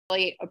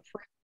really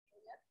appreciate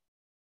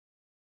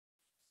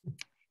it.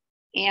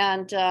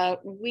 And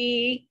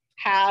we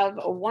have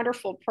a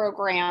wonderful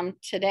program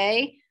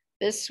today.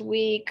 This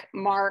week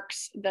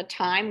marks the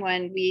time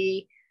when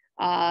we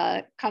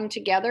come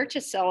together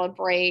to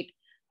celebrate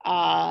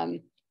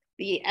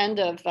the end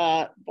of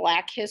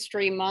Black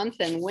History Month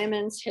and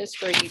Women's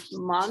History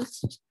Month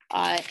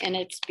in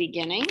its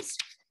beginnings.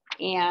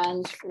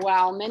 And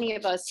while many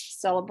of us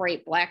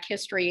celebrate Black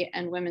history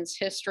and women's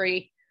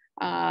history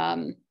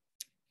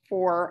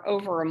for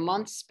over a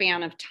month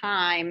span of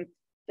time,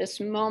 this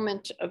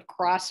moment of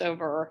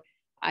crossover,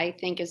 I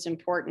think, is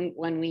important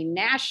when we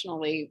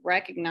nationally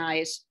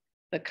recognize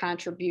the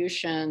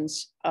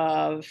contributions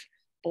of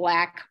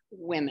Black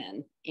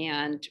women.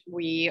 And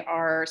we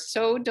are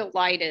so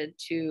delighted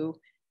to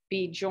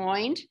be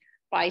joined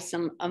by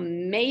some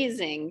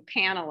amazing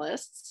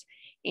panelists.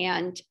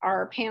 And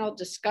our panel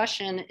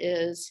discussion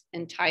is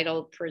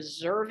entitled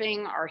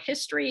Preserving Our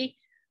History,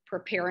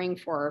 Preparing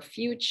for Our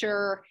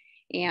Future.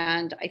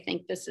 And I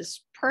think this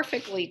is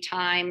perfectly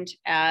timed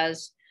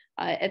as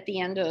at the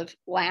end of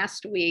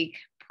last week,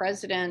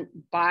 President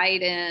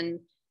Biden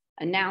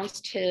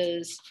announced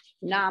his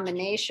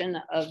nomination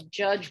of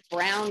Judge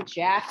Brown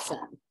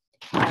Jackson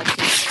to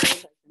serve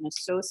as an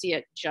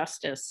Associate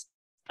Justice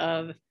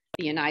of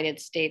the United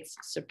States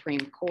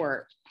Supreme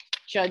Court.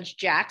 Judge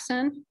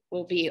Jackson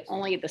will be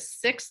only the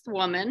 6th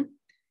woman,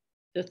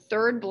 the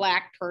 3rd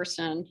Black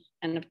person,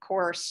 and of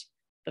course,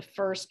 the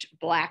 1st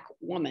Black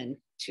woman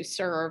to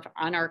serve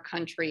on our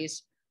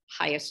country's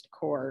highest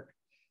court.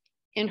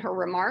 In her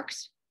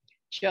remarks,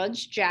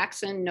 Judge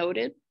Jackson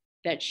noted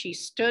that she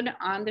stood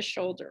on the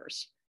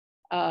shoulders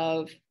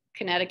of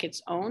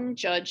Connecticut's own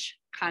Judge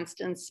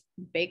Constance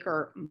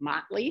Baker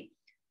Motley,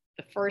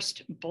 the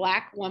 1st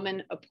Black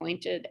woman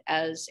appointed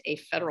as a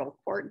federal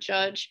court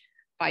judge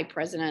by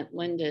President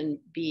Lyndon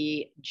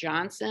B.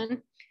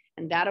 Johnson.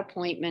 And that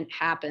appointment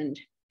happened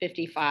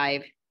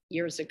 55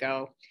 years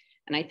ago.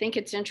 And I think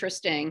it's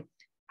interesting.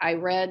 I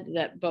read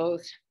that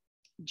both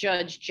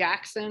Judge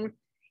Jackson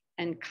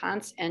and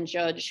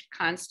Judge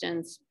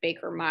Constance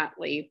Baker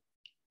Motley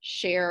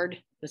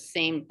shared the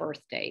same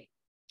birth date.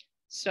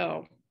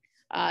 So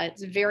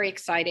it's very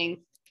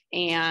exciting.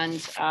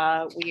 And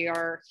we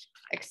are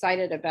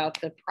excited about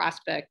the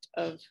prospect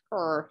of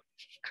her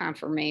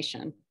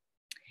confirmation.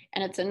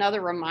 And it's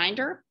another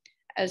reminder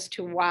as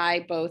to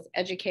why both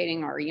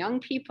educating our young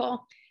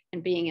people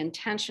and being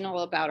intentional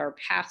about our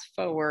path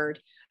forward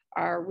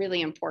are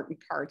really important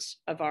parts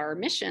of our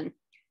mission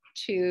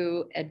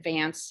to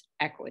advance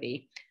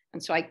equity.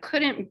 And so I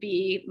couldn't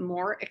be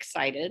more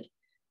excited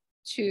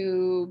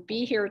to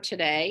be here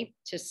today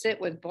to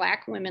sit with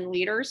Black women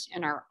leaders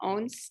in our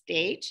own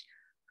state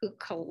who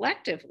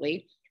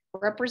collectively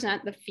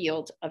represent the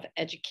field of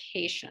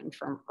education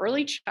from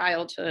early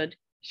childhood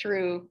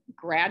through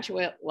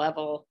graduate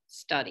level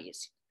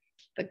studies.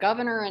 The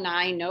governor and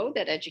I know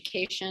that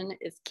education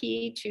is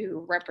key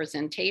to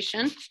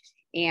representation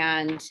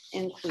and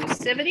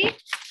inclusivity,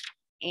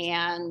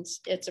 and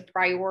it's a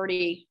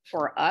priority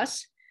for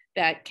us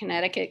that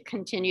Connecticut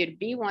continue to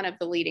be one of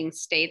the leading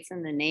states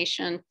in the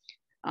nation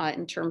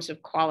in terms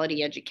of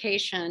quality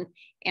education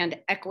and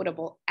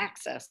equitable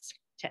access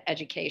to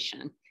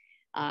education.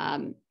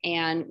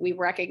 And we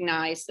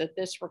recognize that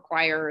this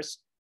requires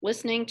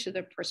listening to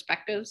the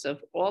perspectives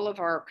of all of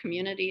our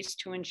communities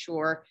to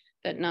ensure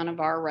that none of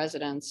our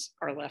residents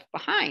are left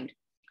behind.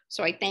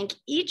 So I thank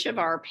each of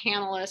our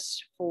panelists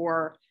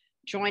for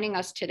joining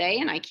us today,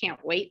 and I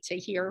can't wait to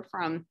hear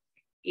from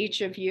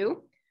each of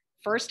you.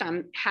 First,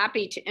 I'm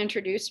happy to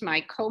introduce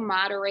my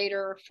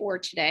co-moderator for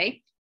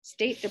today,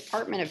 State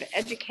Department of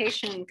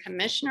Education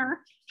Commissioner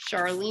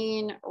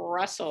Charlene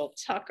Russell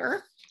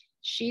Tucker.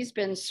 She's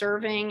been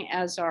serving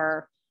as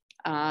our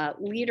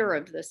leader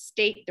of the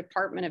State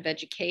Department of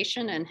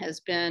Education and has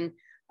been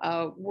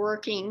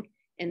working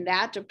in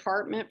that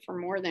department for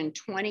more than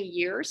 20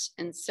 years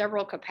in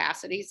several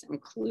capacities,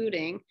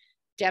 including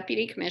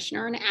Deputy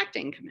Commissioner and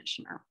Acting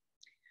Commissioner.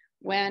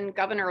 When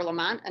Governor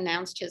Lamont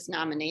announced his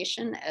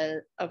nomination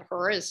of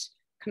her as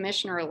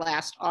commissioner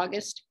last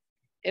August,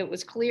 it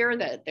was clear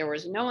that there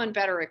was no one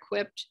better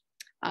equipped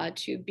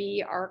to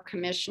be our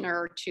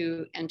commissioner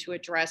and to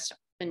address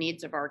the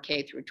needs of our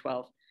K through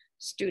 12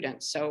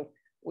 students. So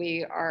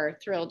we are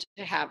thrilled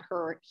to have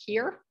her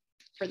here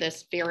for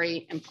this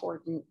very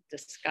important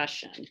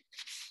discussion.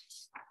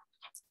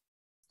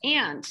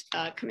 And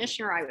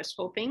Commissioner, I was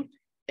hoping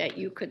that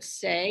you could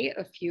say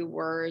a few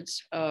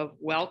words of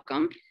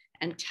welcome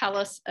and tell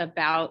us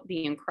about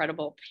the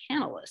incredible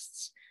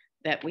panelists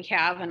that we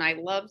have. And I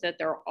love that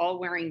they're all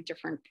wearing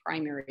different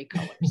primary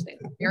colors.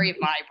 They're very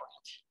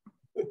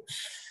vibrant.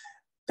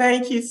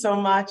 Thank you so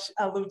much,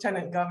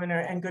 Lieutenant Governor,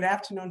 and good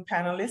afternoon,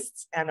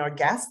 panelists and our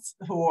guests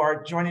who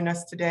are joining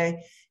us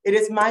today. It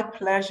is my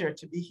pleasure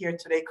to be here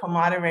today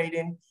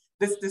co-moderating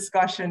this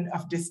discussion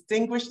of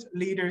distinguished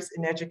leaders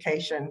in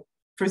education,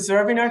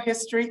 preserving our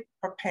history,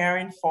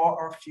 preparing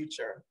for our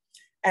future.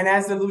 And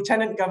as the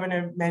Lieutenant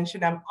Governor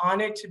mentioned, I'm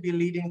honored to be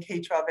leading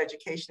K-12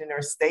 education in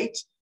our state,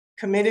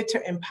 committed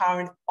to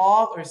empowering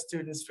all our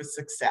students for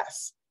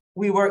success.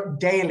 We work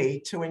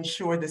daily to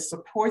ensure the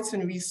supports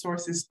and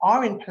resources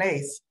are in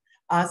place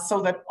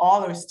so that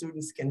all our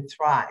students can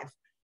thrive.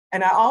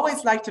 And I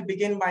always like to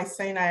begin by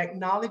saying I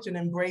acknowledge and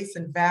embrace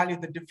and value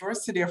the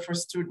diversity of our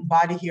student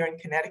body here in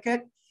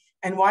Connecticut,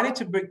 and wanted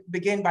to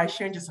begin by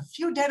sharing just a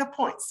few data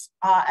points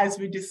as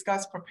we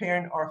discuss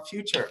preparing our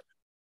future.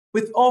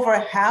 With over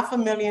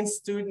 500,000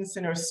 students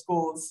in our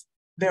schools,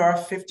 there are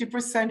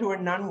 50% who are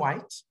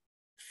non-white,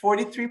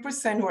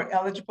 43% who are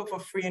eligible for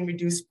free and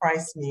reduced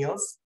price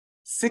meals,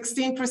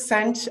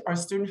 16% are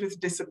students with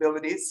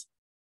disabilities,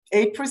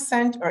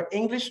 8% are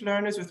English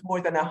learners with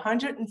more than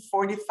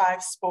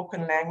 145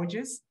 spoken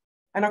languages,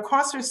 and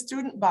across our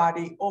student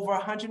body, over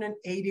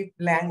 180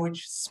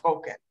 languages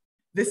spoken.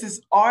 This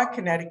is our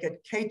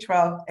Connecticut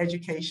K-12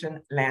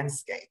 education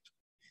landscape.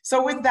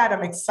 So with that,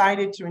 I'm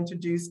excited to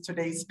introduce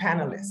today's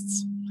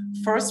panelists.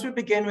 First, we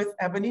begin with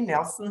Ebony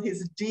Nelson.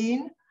 He's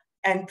Dean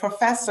and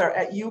Professor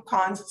at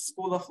UConn's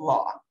School of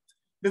Law.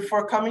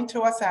 Before coming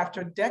to us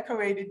after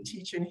decorated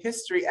teaching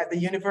history at the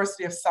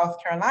University of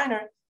South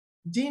Carolina,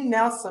 Dean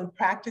Nelson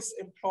practiced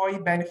employee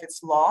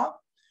benefits law,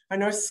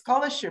 and her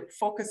scholarship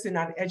focusing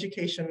on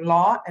education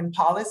law and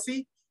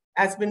policy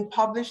has been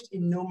published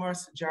in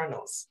numerous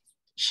journals.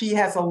 She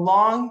has a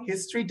long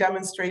history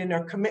demonstrating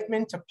her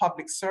commitment to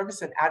public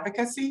service and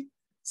advocacy,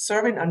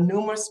 serving on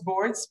numerous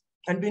boards,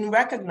 and being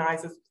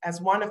recognized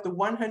as one of the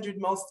 100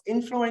 most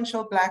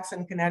influential Blacks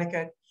in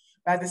Connecticut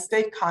by the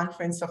State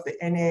Conference of the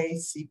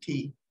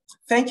NAACP.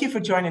 Thank you for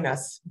joining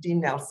us,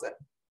 Dean Nelson.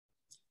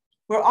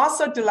 We're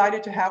also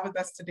delighted to have with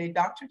us today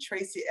Dr.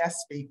 Tracy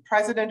Espy,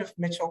 President of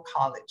Mitchell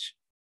College.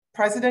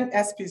 President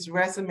Espy's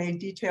resume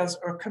details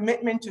her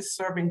commitment to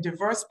serving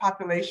diverse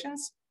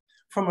populations,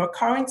 from her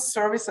current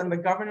service on the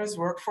Governor's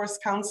Workforce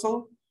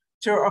Council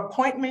to her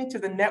appointment to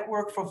the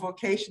Network for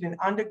Vocation and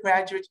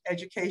Undergraduate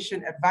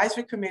Education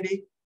Advisory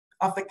Committee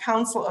of the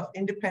Council of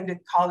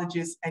Independent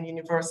Colleges and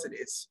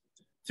Universities.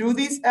 Through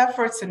these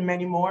efforts and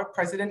many more,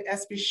 President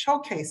Espy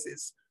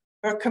showcases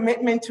her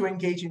commitment to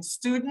engaging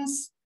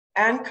students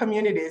and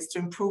communities to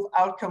improve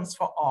outcomes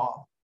for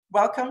all.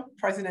 Welcome,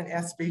 President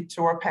Espy,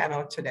 to our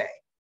panel today.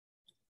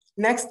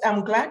 Next,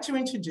 I'm glad to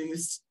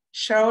introduce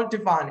Cheryl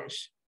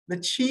Devonish, the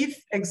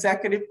Chief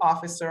Executive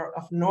Officer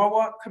of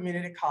Norwalk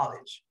Community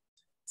College.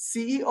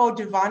 CEO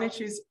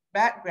Devonish's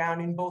background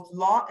in both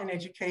law and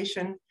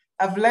education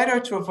have led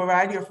her to a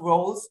variety of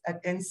roles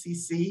at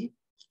NCC,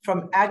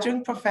 from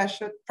adjunct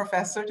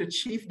professor to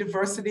Chief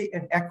Diversity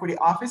and Equity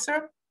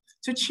Officer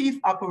to Chief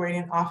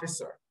Operating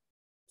Officer.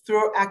 Through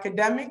her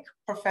academic,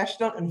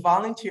 professional, and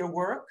volunteer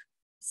work,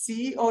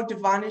 CEO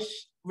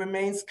Devonish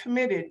remains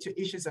committed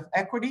to issues of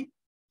equity,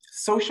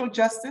 social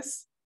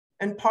justice,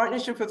 and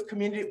partnership with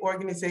community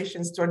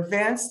organizations to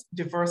advance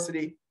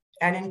diversity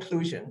and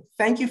inclusion.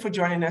 Thank you for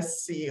joining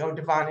us, CEO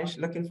Devonish.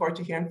 Looking forward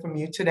to hearing from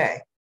you today.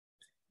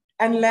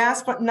 And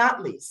last but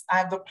not least, I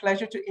have the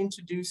pleasure to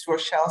introduce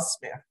Rochelle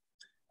Smith,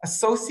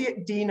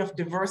 Associate Dean of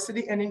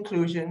Diversity and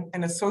Inclusion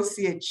and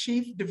Associate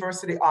Chief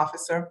Diversity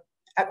Officer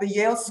at the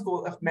Yale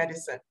School of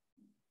Medicine.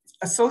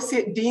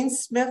 Associate Dean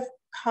Smith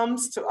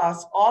comes to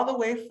us all the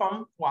way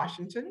from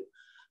Washington,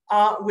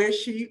 where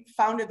she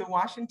founded the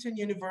Washington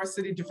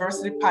University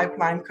Diversity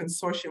Pipeline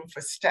Consortium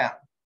for STEM.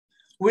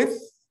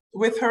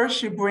 With her,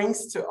 she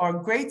brings to our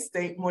great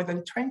state more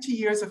than 20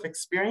 years of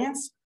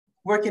experience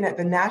working at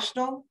the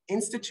national,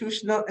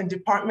 institutional, and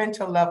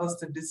departmental levels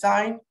to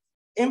design,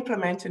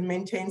 implement, and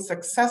maintain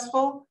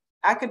successful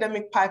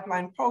academic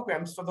pipeline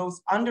programs for those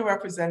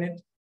underrepresented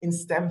in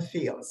STEM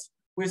fields.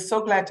 We're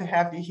so glad to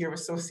have you here,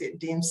 Associate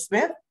Dean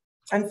Smith,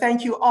 and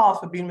thank you all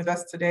for being with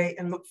us today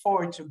and look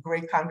forward to a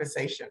great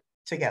conversation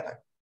together.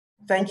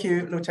 Thank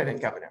you,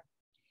 Lieutenant Governor.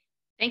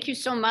 Thank you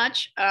so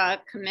much,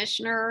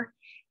 Commissioner.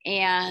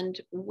 And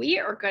we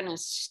are going to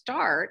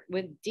start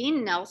with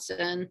Dean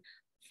Nelson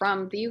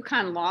from the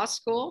UConn Law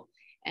School.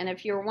 And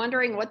if you're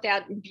wondering what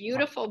that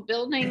beautiful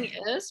building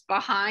is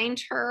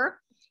behind her,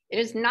 it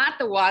is not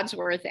the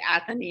Wadsworth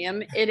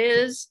Atheneum. It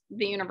is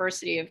the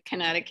University of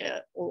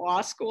Connecticut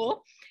Law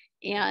School.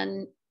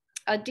 And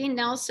Dean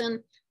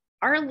Nelson,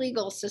 our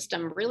legal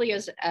system really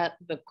is at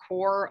the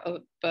core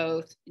of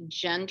both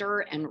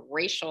gender and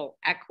racial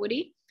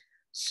equity.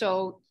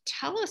 So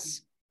tell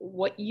us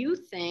what you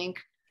think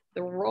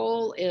the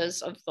role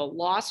is of the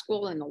law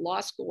school and the law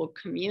school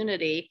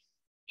community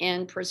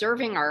in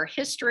preserving our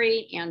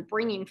history and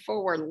bringing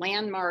forward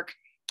landmark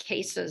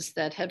cases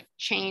that have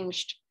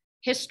changed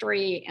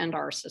history and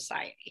our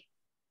society.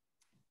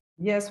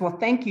 Yes, well,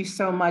 thank you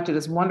so much. It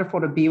is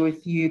wonderful to be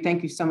with you.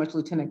 Thank you so much,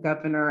 Lieutenant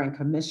Governor and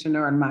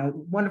Commissioner and my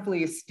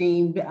wonderfully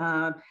esteemed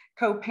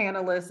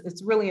co-panelists.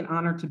 It's really an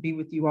honor to be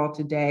with you all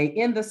today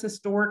in this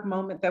historic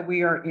moment that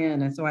we are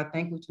in. And so I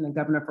thank Lieutenant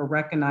Governor for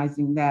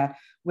recognizing that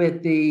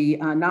with the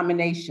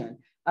nomination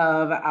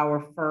of our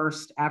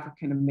first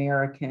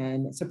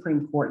African-American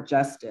Supreme Court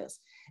Justice.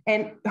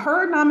 And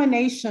her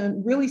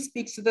nomination really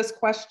speaks to this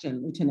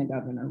question, Lieutenant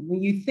Governor.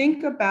 When you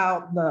think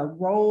about the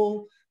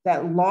role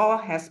that law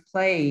has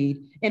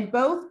played in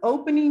both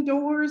opening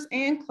doors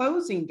and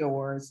closing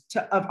doors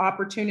of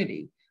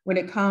opportunity, when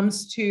it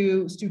comes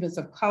to students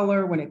of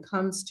color, when it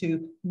comes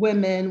to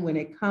women, when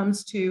it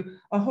comes to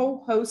a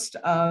whole host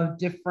of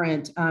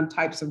different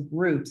types of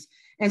groups.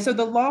 And so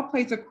the law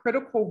plays a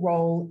critical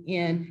role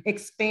in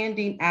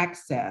expanding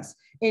access.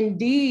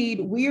 Indeed,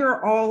 we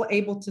are all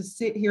able to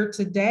sit here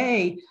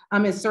today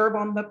and serve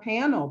on the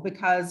panel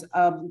because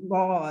of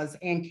laws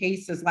and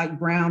cases like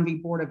Brown v.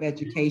 Board of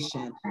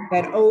Education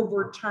that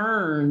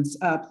overturns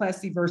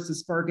Plessy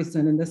versus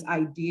Ferguson and this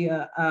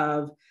idea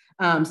of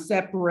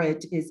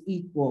separate is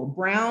equal.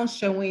 Brown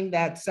showing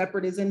that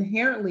separate is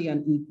inherently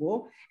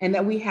unequal and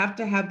that we have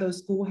to have those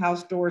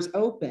schoolhouse doors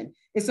open.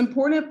 It's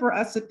important for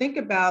us to think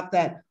about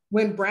that.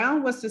 When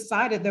Brown was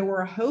decided, there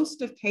were a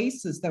host of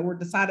cases that were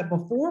decided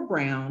before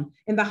Brown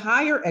in the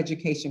higher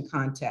education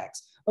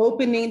context,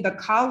 opening the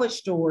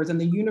college doors and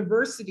the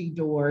university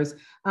doors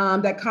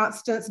that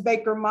Constance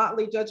Baker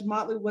Motley, Judge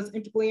Motley, was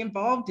integrally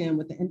involved in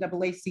with the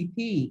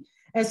NAACP.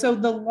 And so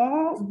the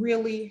law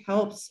really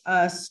helps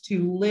us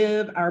to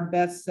live our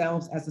best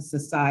selves as a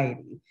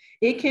society.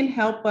 It can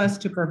help us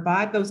to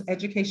provide those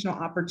educational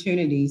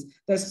opportunities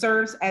that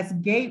serves as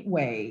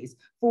gateways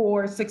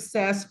for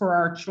success for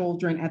our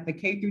children at the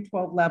K through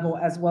 12 level,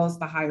 as well as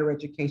the higher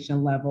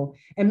education level,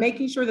 and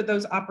making sure that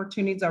those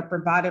opportunities are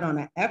provided on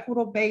an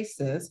equitable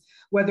basis,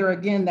 whether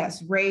again,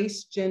 that's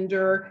race,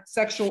 gender,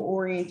 sexual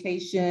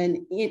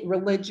orientation,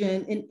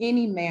 religion, in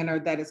any manner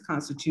that is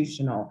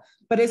constitutional.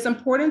 But it's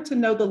important to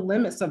know the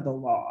limits of the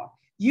law.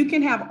 You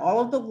can have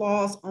all of the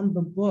laws on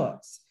the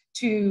books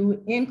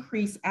to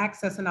increase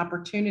access and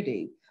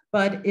opportunity.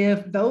 But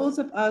if those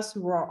of us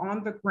who are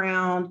on the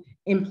ground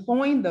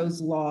employing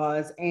those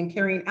laws and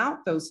carrying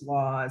out those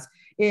laws,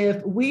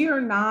 if we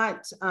are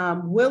not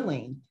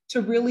willing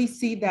to really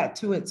see that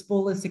to its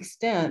fullest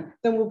extent,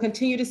 then we'll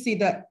continue to see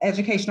the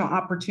educational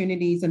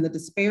opportunities and the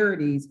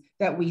disparities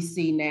that we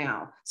see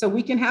now. So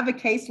we can have a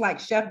case like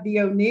Sheff v.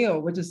 O'Neill,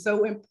 which is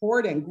so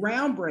important,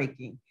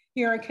 groundbreaking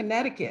here in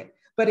Connecticut.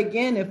 But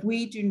again, if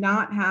we do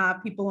not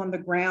have people on the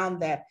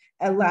ground that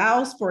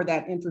allows for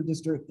that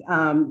inter-district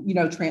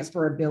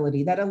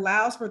transferability, that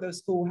allows for those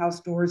schoolhouse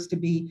doors to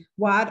be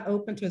wide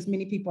open to as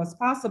many people as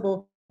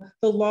possible,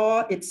 the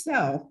law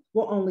itself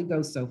will only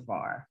go so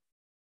far.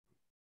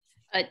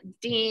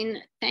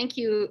 Dean, thank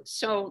you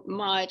so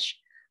much.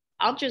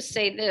 I'll just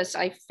say this,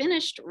 I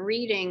finished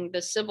reading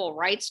The Civil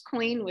Rights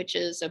Queen, which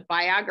is a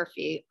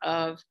biography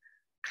of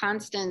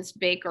Constance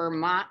Baker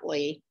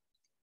Motley.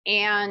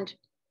 And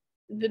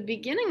the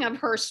beginning of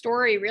her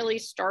story really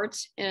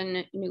starts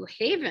in New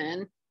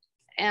Haven,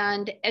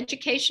 and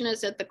education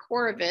is at the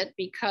core of it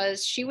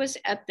because she was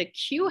at the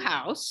Q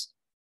House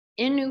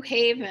in New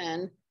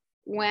Haven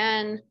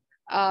when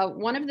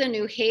one of the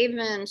New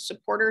Haven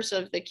supporters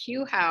of the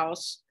Q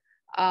House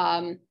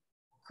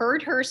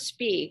heard her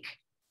speak,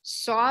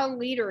 saw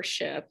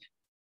leadership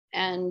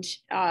and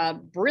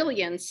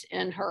brilliance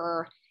in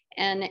her,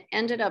 and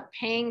ended up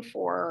paying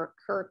for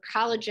her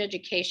college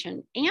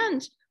education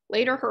and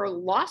later her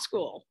law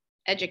school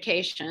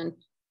education,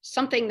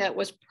 something that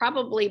was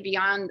probably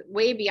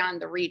way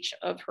beyond the reach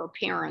of her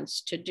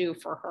parents to do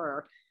for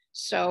her.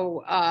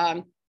 So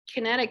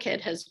Connecticut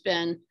has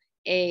been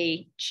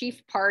a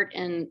chief part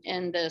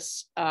in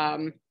this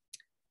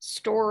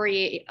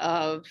story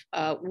of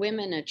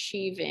women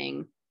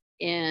achieving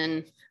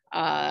in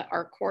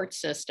our court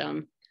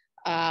system.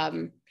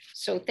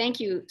 So thank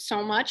you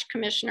so much,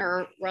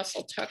 Commissioner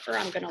Russell Tucker.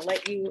 I'm going to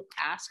let you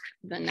ask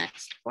the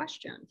next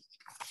question.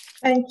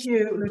 Thank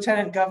you,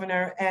 Lieutenant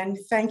Governor, and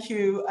thank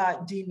you,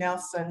 Dean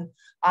Nelson.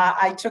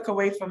 I took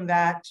away from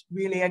that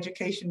really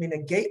education being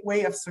a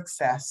gateway of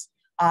success,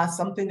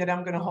 something that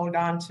I'm going to hold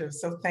on to.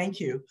 So thank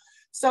you.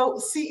 So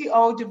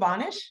CEO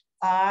Devonish,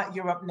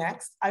 you're up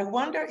next. I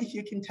wonder if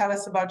you can tell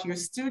us about your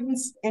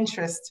students'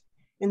 interest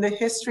in the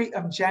history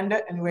of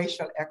gender and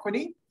racial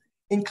equity,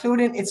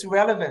 including its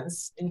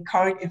relevance in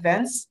current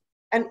events,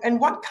 and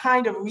what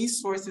kind of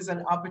resources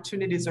and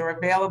opportunities are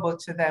available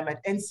to them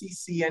at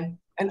NCC and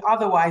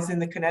otherwise in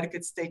the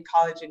Connecticut State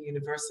College and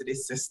University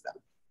system.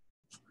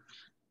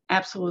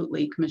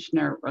 Absolutely,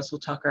 Commissioner Russell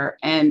Tucker.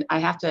 And I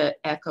have to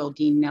echo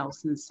Dean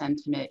Nelson's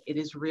sentiment. It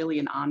is really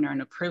an honor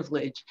and a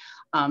privilege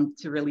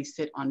to really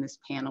sit on this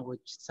panel with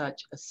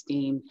such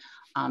esteemed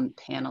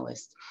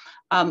panelists.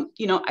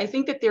 I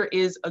think that there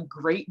is a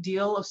great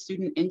deal of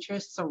student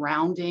interest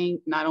surrounding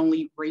not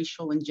only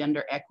racial and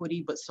gender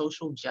equity, but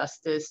social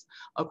justice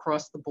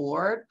across the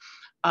board.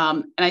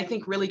 And I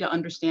think really to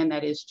understand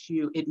that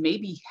it may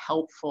be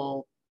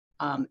helpful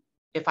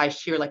if I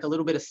share like a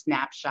little bit of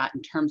snapshot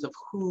in terms of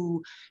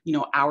who,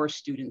 our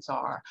students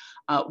are.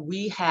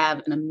 We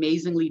have an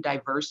amazingly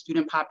diverse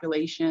student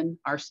population.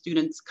 Our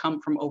students come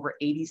from over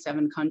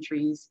 87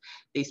 countries.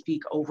 They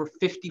speak over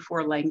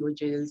 54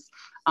 languages.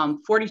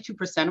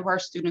 42% of our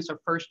students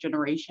are first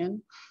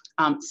generation.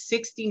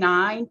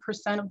 69%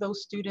 of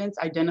those students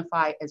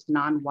identify as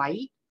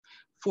non-white.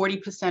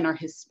 40% are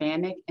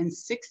Hispanic, and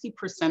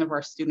 60% of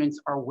our students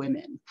are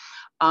women.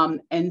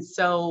 And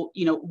so,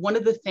 you know, one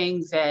of the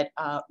things that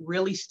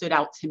really stood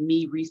out to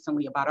me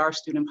recently about our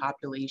student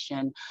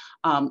population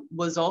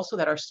was also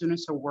that our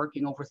students are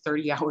working over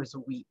 30 hours a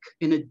week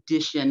in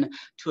addition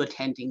to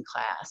attending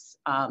class,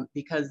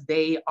 because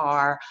they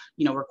are,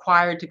 you know,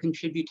 required to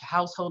contribute to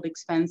household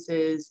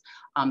expenses.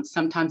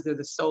 Sometimes they're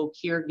the sole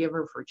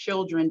caregiver for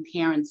children,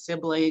 parents,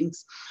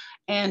 siblings.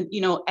 And,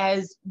 you know,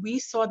 as we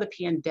saw the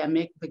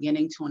pandemic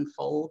beginning to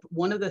unfold,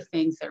 one of the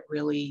things that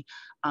really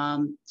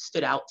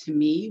stood out to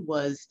me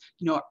was,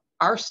 you know,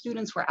 our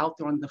students were out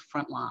there on the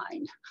front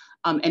line,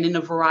 and in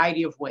a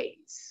variety of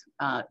ways.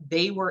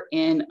 They were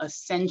in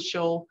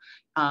essential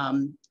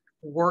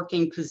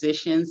working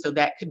positions. So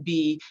that could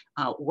be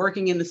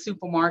working in the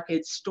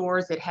supermarket,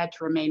 stores that had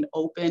to remain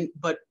open,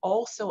 but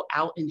also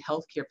out in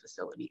healthcare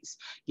facilities.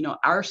 You know,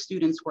 our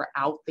students were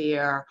out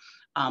there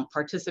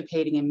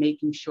participating in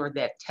making sure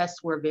that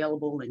tests were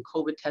available and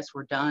COVID tests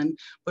were done,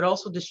 but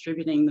also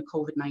distributing the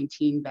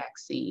COVID-19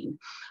 vaccine.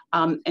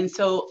 And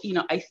so, you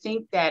know, I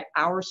think that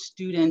our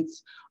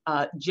students,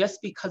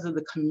 just because of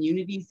the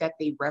communities that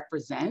they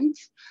represent,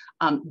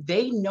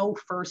 they know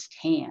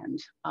firsthand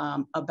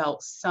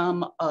about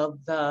some of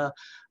the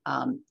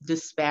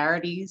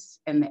disparities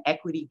and the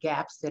equity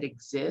gaps that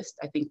exist,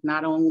 I think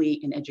not only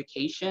in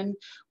education,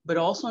 but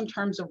also in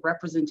terms of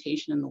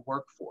representation in the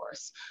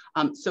workforce.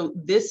 So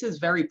this is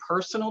very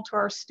personal to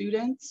our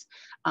students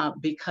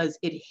because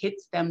it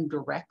hits them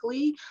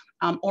directly,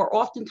 or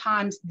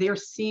oftentimes they're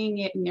seeing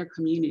it in their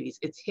communities.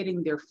 It's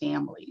hitting their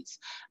families.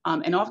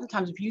 And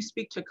oftentimes if you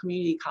speak to a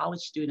community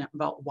college student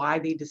about why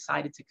they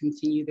decided to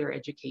continue their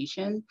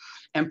education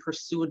and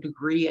pursue a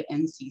degree at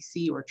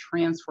NCC or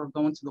transfer,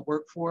 go into the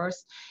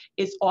workforce,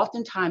 it's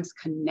oftentimes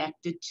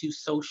connected to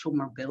social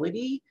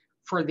mobility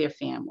for their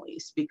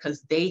families,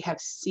 because they have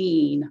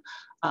seen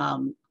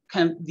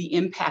kind of the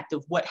impact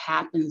of what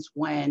happens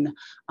when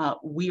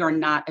we are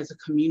not, as a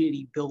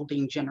community,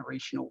 building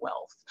generational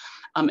wealth.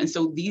 And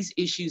so these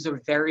issues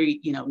are very,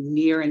 you know,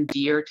 near and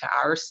dear to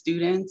our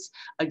students.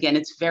 Again,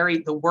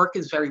 the work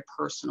is very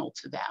personal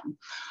to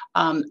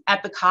them.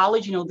 At the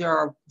college, you know, there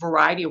are a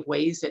variety of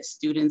ways that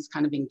students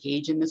kind of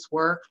engage in this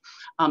work.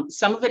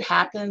 Some of it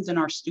happens in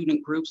our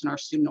student groups and our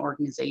student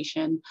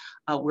organization.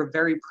 We're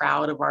very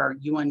proud of our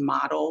UN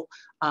model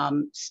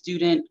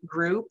student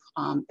group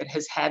that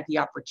has had the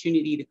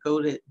opportunity to go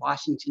to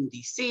Washington,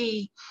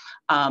 D.C.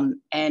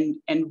 And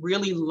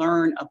really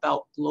learn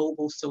about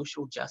global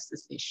social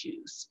justice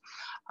issues.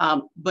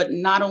 But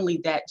not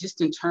only that,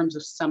 just in terms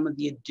of some of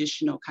the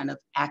additional kind of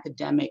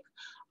academic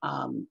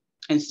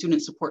and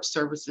student support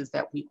services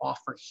that we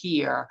offer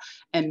here,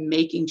 and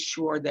making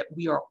sure that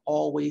we are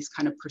always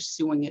kind of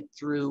pursuing it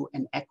through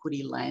an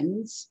equity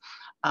lens,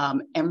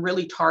 and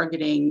really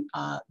targeting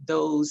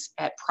those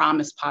at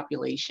promise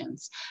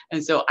populations.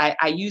 And so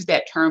I use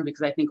that term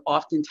because I think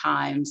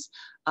oftentimes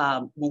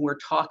when we're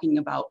talking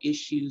about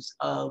issues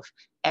of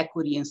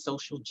equity and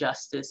social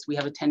justice, we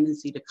have a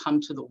tendency to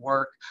come to the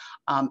work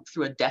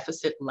through a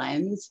deficit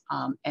lens.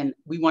 And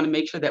we want to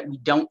make sure that we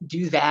don't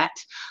do that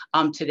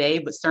today,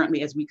 but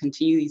certainly as we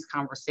continue these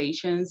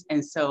conversations.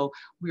 And so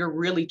we're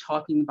really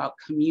talking about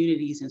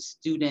communities and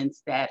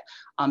students that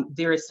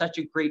there is such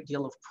a great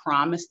deal of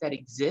promise that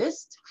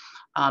exists.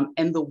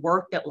 And the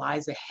work that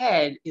lies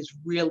ahead is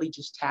really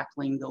just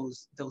tackling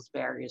those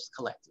barriers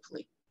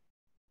collectively.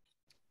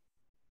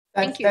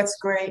 That's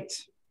great.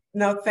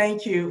 No,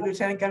 thank you,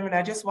 Lieutenant Governor.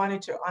 I just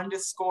wanted to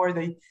underscore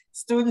the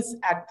students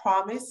at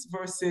promise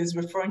versus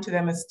referring to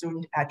them as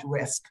student at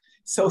risk.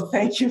 So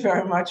thank you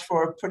very much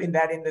for putting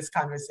that in this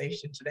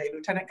conversation today,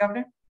 Lieutenant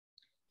Governor.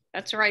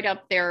 That's right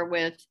up there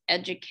with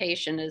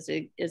education is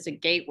a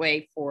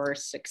gateway for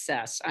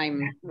success.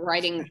 I'm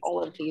writing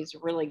all of these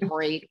really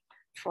great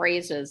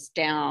phrases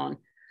down.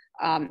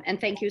 And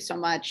thank you so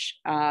much,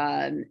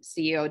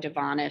 CEO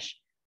Devonish.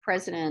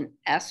 President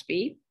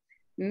Espy.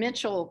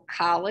 Mitchell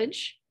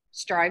College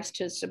strives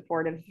to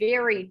support a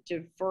very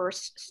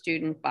diverse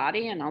student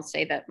body. And I'll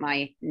say that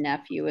my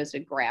nephew is a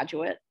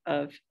graduate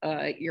of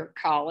your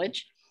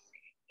college.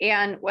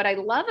 And what I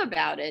love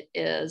about it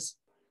is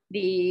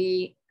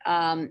the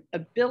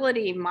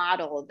ability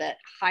model that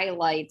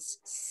highlights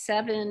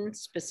 7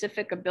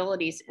 specific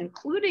abilities,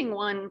 including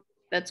one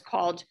that's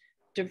called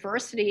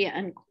diversity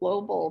and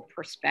global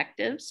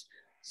perspectives.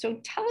 So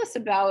tell us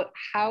about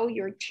how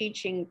your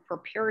teaching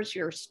prepares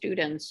your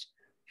students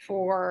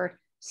for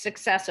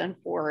success and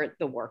for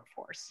the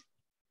workforce.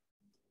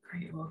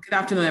 Great. Well, good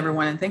afternoon,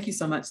 everyone. And thank you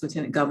so much,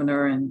 Lieutenant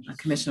Governor and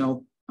Commissioner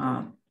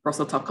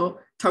Russell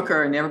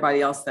Tucker and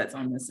everybody else that's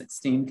on this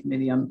esteemed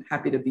committee. I'm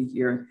happy to be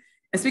here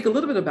and speak a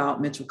little bit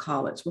about Mitchell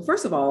College. Well,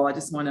 first of all, I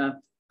just want to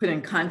put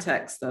in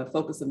context the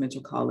focus of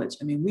Mitchell College.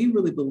 I mean, we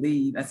really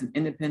believe as an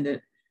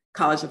independent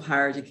college of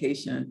higher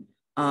education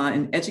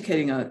in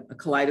educating a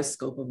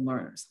kaleidoscope of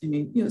learners. I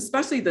mean, you know,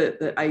 especially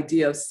the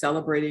idea of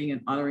celebrating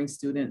and honoring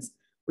students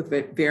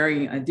with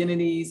varying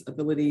identities,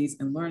 abilities,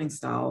 and learning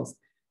styles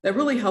that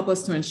really help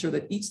us to ensure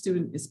that each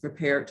student is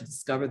prepared to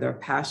discover their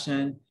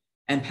passion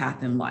and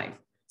path in life.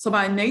 So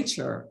by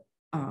nature,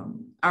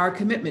 our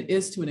commitment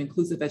is to an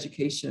inclusive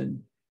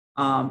education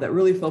that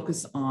really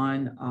focus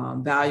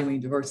on valuing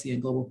diversity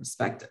and global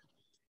perspective.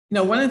 You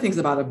know, one of the things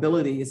about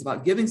ability is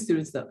about giving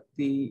students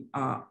the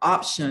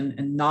option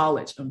and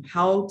knowledge on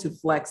how to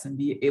flex and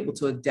be able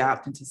to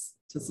adapt into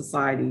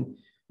society,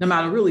 no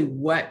matter really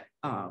what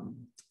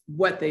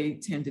they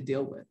tend to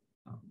deal with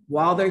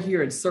while they're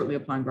here and certainly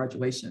upon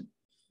graduation.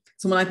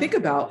 So when I think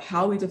about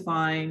how we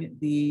define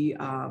the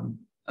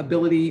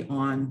ability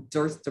on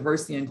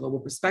diversity and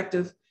global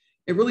perspective,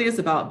 it really is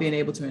about being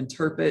able to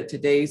interpret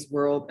today's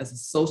world as a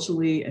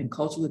socially and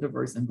culturally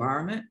diverse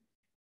environment,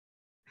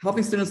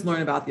 helping students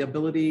learn about the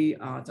ability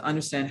to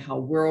understand how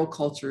world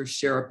cultures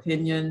share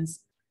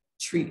opinions,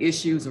 treat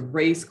issues of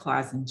race,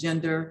 class, and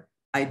gender,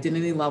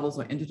 identity levels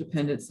or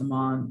interdependence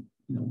among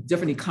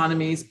different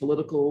economies,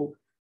 political,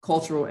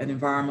 cultural, and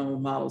environmental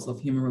models of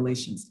human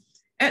relations.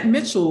 At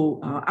Mitchell,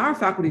 our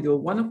faculty do a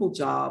wonderful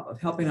job of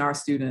helping our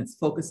students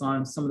focus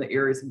on some of the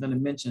areas I'm going to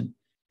mention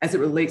as it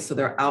relates to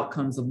their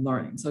outcomes of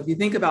learning. So if you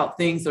think about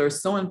things that are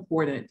so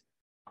important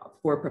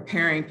for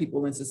preparing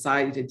people in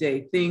society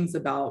today, things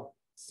about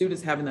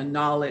students having the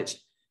knowledge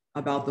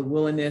about the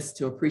willingness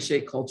to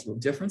appreciate cultural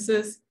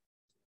differences,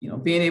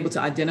 being able to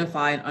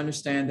identify and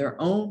understand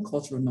their own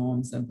cultural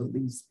norms and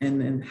beliefs,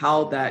 and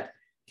how that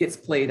gets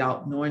played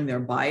out, knowing their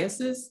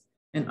biases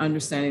and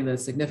understanding the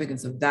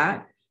significance of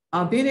that,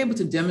 being able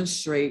to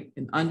demonstrate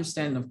an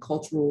understanding of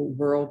cultural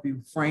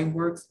worldview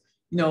frameworks.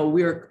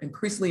 We are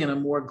increasingly in a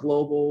more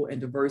global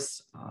and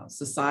diverse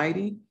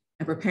society,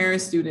 and preparing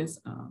students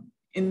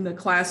in the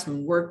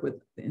classroom work with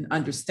an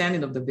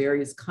understanding of the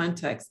various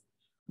contexts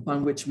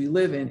upon which we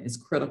live in is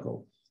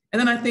critical. And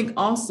then I think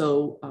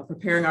also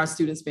preparing our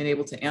students being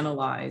able to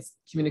analyze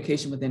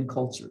communication within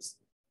cultures.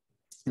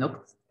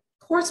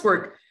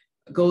 Coursework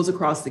goes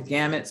across the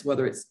gamuts,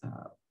 whether it's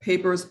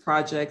papers,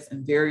 projects,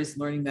 and various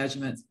learning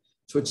measurements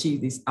to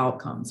achieve these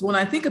outcomes. When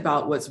I think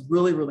about what's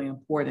really, really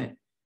important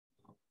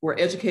for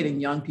educating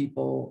young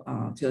people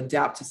to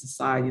adapt to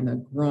society and the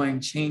growing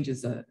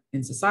changes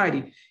in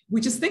society,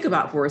 we just think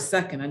about for a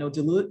second. I know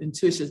Deloitte and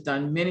Touche has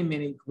done many,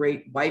 many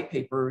great white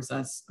papers,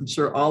 as I'm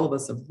sure all of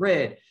us have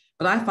read,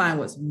 but I find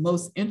what's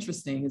most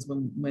interesting is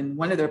when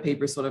one of their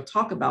papers sort of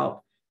talk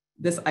about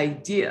this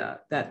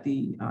idea that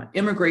the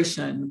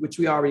immigration, which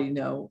we already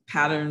know,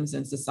 patterns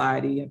in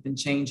society have been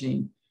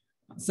changing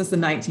since the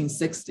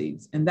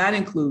 1960s. And that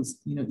includes,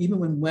 even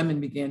when women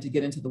began to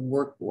get into the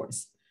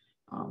workforce.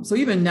 So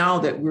even now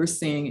that we're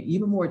seeing an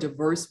even more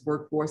diverse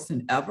workforce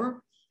than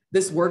ever,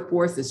 this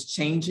workforce is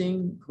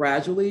changing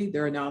gradually.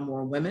 There are now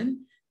more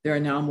women. There are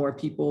now more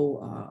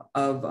people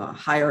of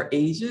higher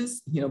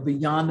ages,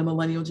 beyond the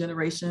millennial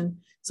generation.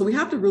 So we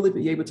have to really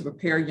be able to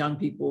prepare young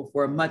people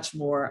for a much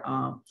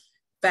more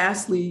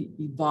fastly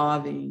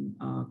evolving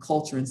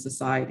culture and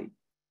society,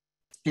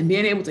 and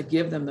being able to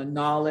give them the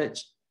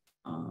knowledge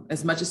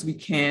as much as we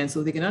can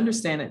so they can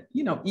understand it,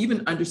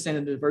 even understand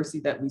the diversity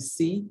that we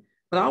see.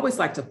 But I always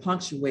like to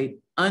punctuate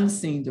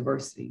unseen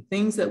diversity,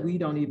 things that we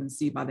don't even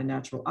see by the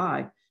natural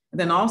eye. And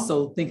then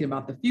also thinking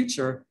about the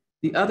future,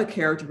 the other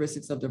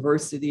characteristics of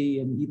diversity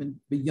and even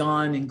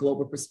beyond in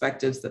global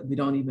perspectives that we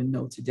don't even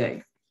know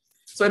today.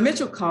 So at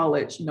Mitchell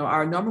College,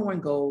 our number one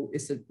goal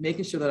is to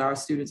making sure that our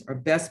students are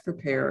best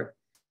prepared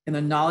in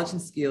the knowledge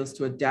and skills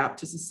to adapt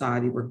to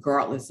society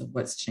regardless of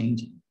what's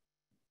changing.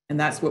 And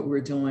that's what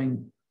we're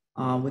doing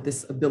with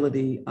this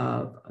ability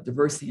of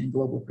diversity and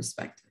global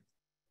perspective.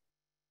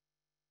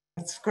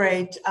 That's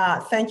great.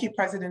 Thank you,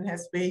 President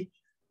Hesby.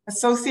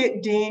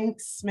 Associate Dean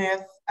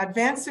Smith,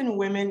 advancing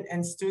women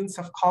and students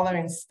of color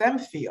in STEM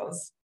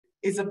fields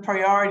is a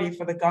priority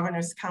for the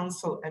Governor's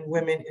Council and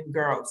Women and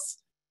Girls.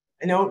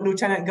 I know,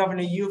 Lieutenant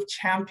Governor, you've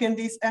championed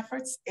these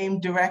efforts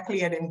aimed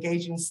directly at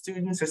engaging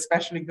students,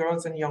 especially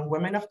girls and young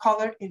women of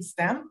color in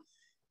STEM.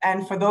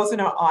 And for those in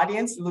our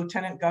audience, the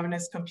Lieutenant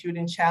Governor's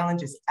Computing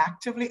Challenge is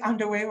actively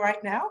underway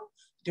right now,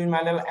 doing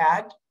my little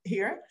ad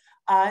here.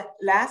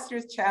 Last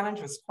year's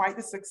challenge was quite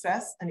a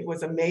success, and it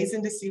was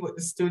amazing to see what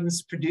the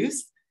students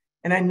produced.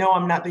 And I know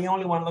I'm not the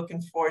only one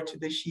looking forward to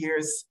this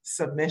year's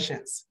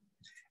submissions.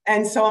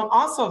 And so I'm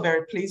also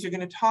very pleased, we're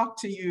going to talk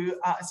to you,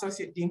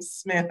 Associate Dean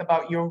Smith,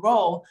 about your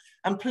role.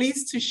 I'm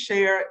pleased to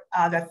share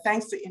that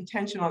thanks to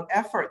intentional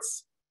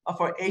efforts of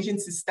our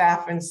agency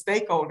staff and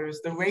stakeholders,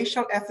 the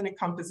racial ethnic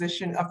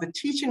composition of the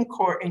teaching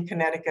corps in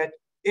Connecticut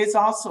is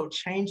also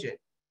changing.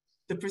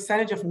 The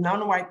percentage of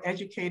non-white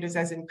educators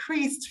has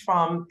increased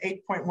from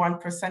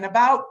 8.1%,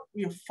 about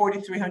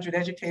 4,300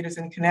 educators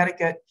in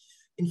Connecticut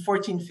in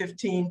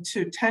 14-15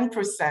 to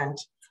 10%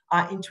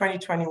 in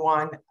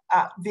 2021,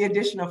 the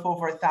addition of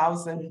over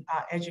 1,000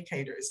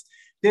 educators.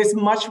 There's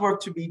much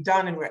work to be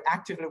done, and we're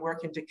actively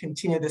working to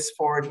continue this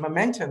forward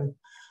momentum.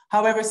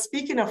 However,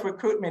 speaking of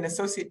recruitment,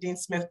 Associate Dean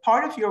Smith,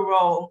 part of your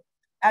role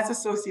as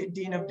Associate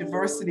Dean of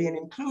Diversity and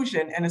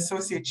Inclusion and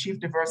Associate Chief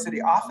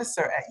Diversity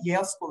Officer at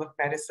Yale School of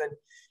Medicine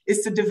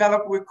is to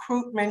develop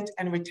recruitment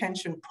and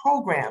retention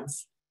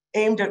programs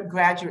aimed at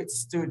graduate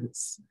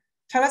students.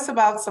 Tell us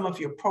about some of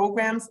your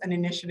programs and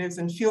initiatives,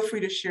 and feel free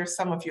to share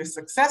some of your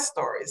success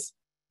stories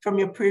from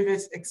your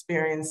previous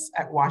experience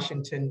at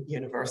Washington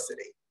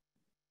University.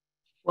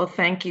 Well,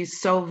 thank you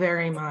so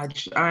very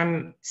much.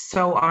 I'm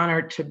so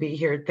honored to be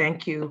here.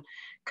 Thank you,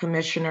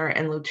 Commissioner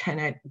and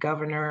Lieutenant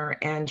Governor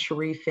and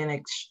Cherie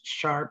Phoenix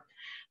Sharp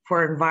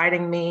for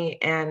inviting me,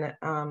 and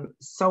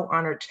so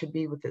honored to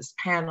be with this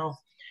panel.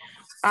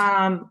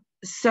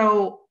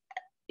 So,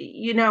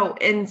 you know,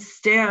 in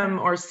STEM,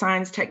 or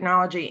science,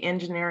 technology,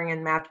 engineering,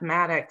 and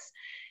mathematics,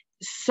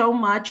 so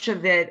much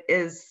of it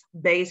is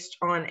based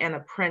on an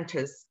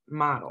apprentice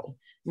model,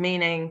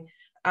 meaning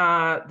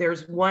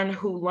there's one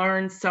who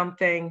learns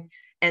something,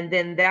 and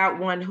then that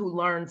one who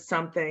learns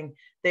something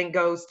then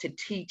goes to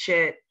teach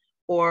it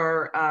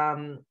or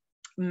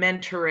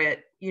mentor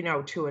it, you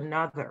know, to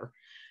another.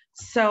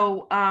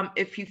 So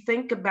if you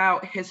think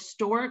about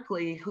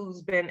historically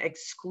who's been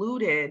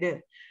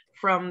excluded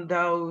from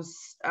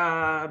those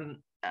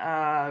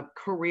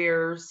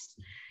careers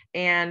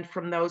and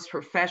from those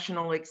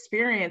professional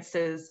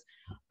experiences,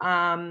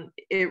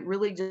 it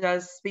really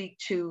does speak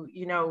to,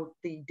 you know,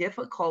 the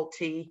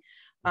difficulty,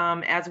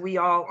 as we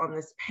all on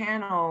this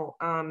panel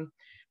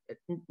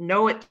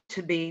know it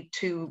to be,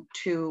 to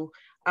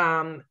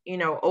you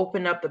know,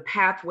 open up the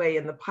pathway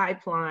and the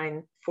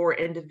pipeline for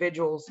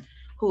individuals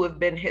who have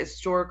been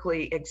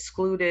historically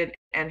excluded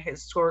and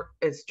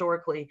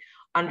historically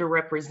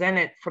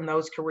underrepresented from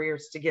those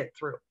careers to get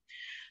through.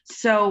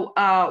 So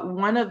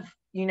one of,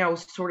 you know,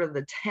 sort of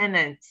the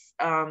tenets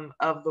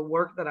of the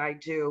work that I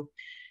do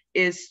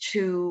is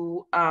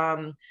to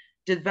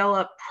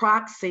develop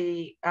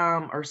proxy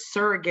or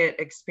surrogate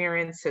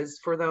experiences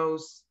for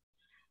those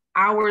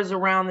hours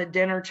around the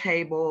dinner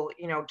table,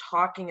 you know,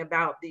 talking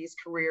about these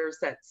careers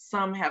that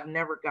some have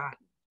never gotten.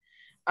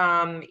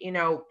 You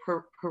know,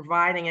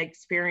 providing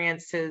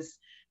experiences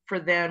for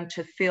them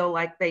to feel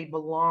like they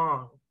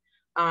belong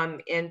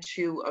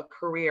into a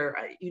career.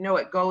 You know,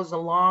 it goes a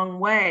long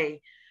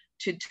way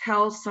to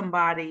tell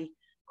somebody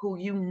who,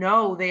 you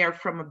know, they are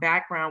from a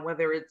background,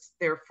 whether it's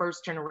their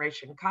first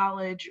generation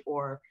college,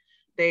 or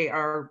they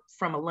are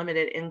from a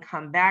limited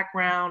income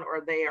background,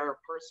 or they are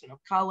a person of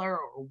color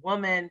or a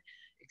woman,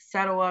 et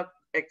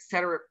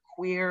cetera,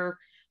 queer,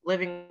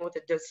 living with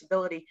a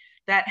disability,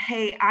 that,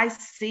 hey, I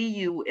see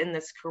you in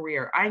this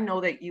career. I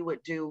know that you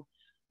would do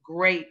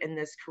great in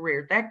this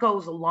career. That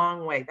goes a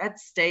long way. That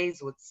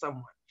stays with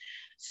someone.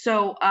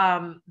 So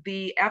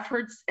the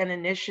efforts and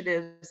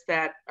initiatives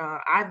that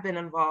I've been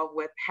involved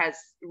with has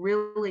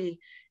really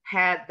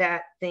had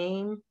that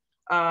theme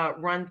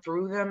run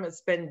through them.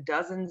 It's been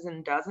dozens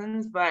and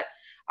dozens, but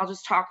I'll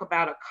just talk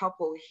about a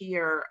couple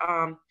here.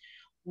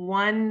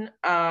 One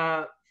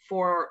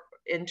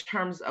in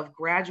terms of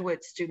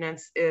graduate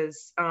students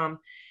is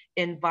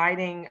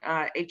inviting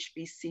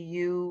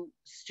HBCU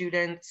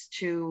students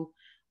to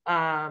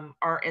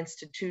our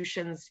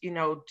institutions, you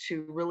know,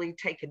 to really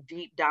take a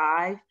deep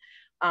dive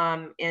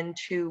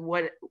into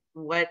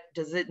what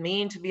does it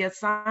mean to be a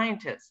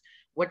scientist?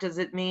 What does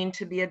it mean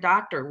to be a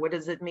doctor? What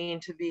does it mean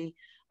to be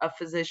a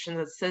physician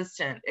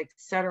assistant, et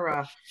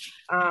cetera?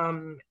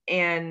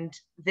 And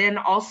then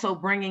also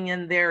bringing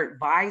in their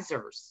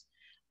advisors,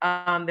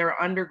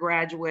 their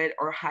undergraduate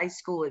or high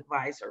school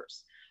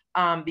advisors,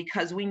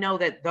 because we know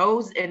that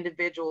those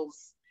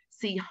individuals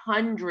see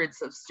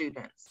hundreds of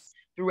students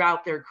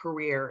throughout their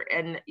career.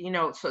 And, you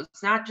know, so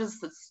it's not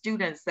just the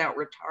students that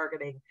we're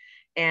targeting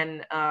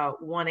and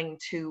wanting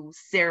to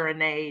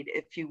serenade,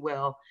 if you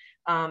will.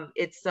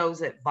 It's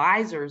those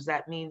advisors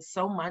that mean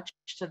so much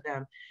to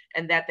them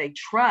and that they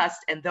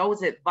trust. And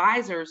those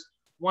advisors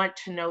want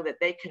to know that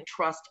they can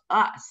trust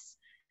us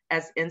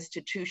as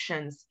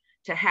institutions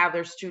to have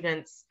their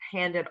students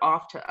handed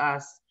off to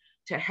us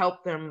to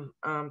help them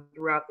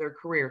throughout their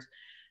careers.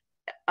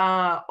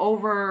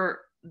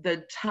 Over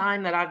the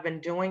time that I've been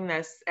doing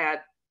this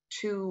at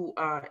two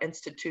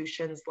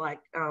institutions, like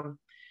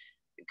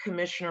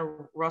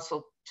Commissioner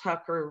Russell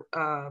Tucker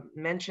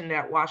mentioned,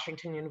 at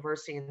Washington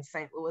University in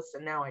St. Louis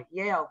and now at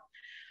Yale.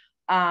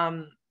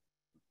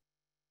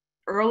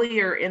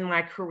 Earlier in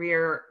my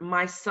career,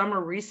 my summer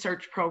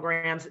research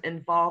programs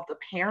involved the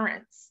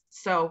parents.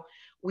 So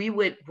we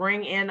would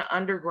bring in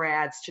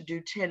undergrads to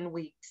do 10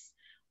 weeks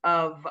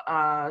of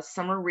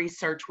summer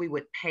research. We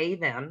would pay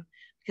them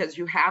because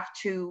you have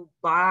to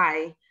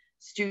buy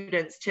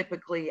students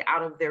typically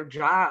out of their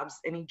jobs,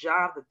 any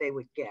job that they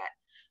would get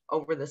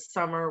over the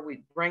summer.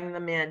 We'd bring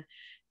them in.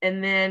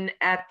 And then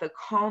at the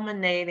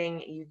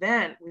culminating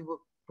event, we would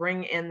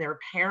bring in their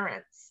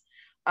parents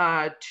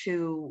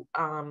to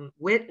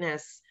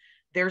witness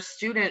their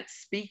students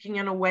speaking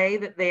in a way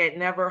that they had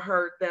never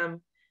heard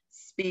them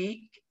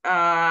speak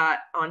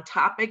on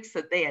topics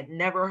that they had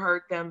never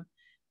heard them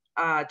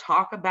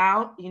talk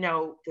about, you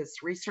know,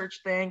 this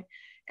research thing.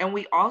 And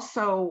we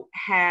also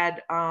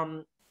had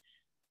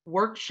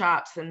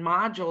workshops and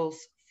modules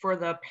for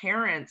the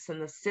parents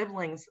and the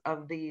siblings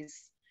of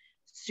these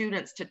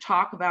students to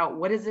talk about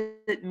what does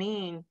it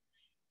mean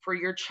for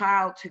your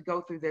child to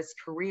go through this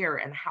career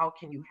and how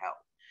can you help.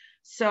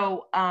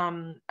 So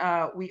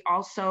we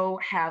also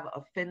have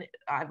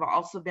I've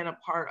also been a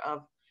part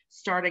of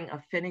starting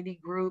affinity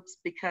groups,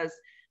 because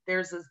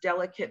there's this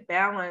delicate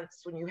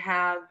balance when you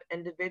have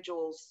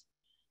individuals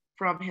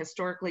from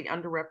historically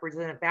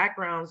underrepresented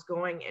backgrounds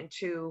going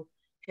into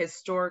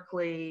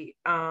historically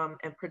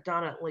and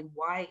predominantly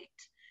white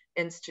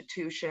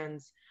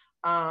institutions.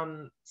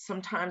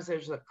 Sometimes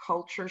there's a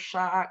culture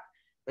shock.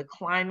 The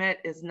climate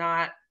is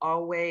not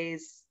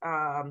always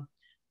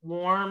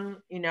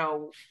warm, you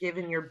know,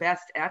 given your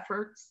best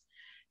efforts.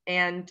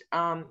 And,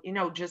 you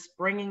know, just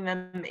bringing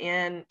them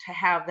in to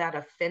have that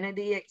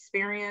affinity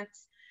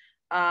experience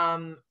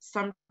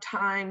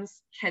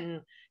sometimes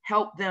can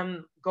help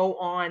them go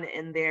on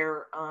in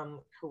their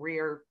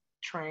career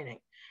training.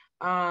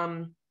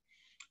 I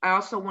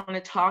also want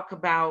to talk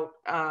about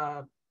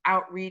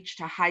outreach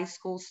to high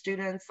school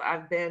students.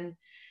 I've been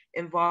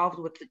involved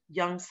with the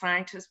Young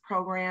Scientist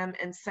program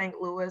in St.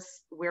 Louis,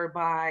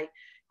 whereby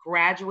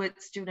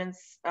graduate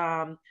students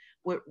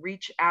would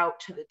reach out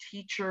to the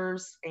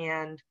teachers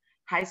and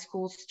high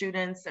school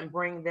students and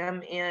bring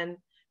them in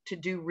to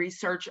do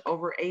research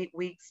over 8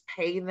 weeks,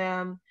 pay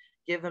them,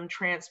 give them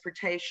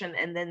transportation,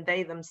 and then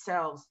they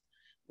themselves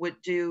would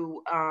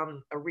do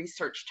a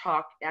research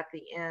talk at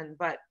the end.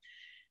 But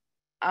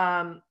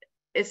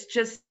it's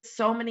just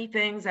so many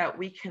things that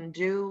we can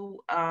do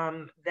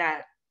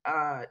that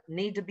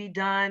need to be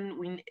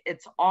done.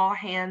 It's all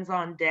hands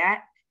on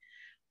deck.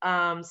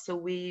 So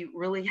we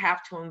really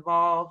have to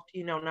involve,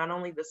 you know, not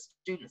only the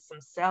students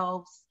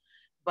themselves,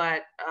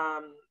 but,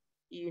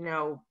 you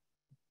know,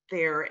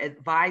 their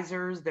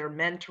advisors, their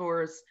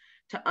mentors,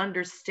 to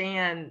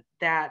understand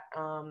that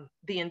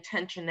the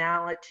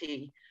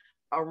intentionality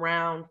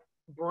around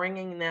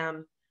bringing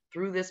them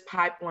through this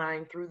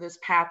pipeline, through this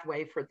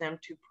pathway for them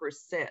to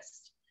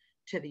persist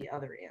to the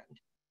other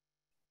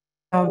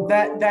end.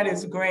 That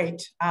is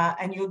great.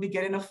 And you'll be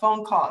getting a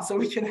phone call so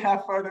we can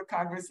have further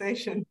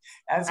conversation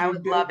as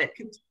we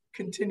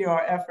continue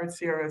our efforts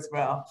here as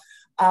well.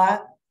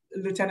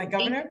 Lieutenant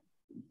Governor?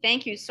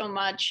 Thank you so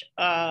much,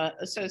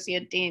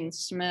 Associate Dean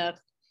Smith.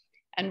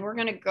 And we're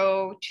going to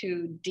go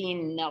to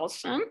Dean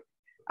Nelson.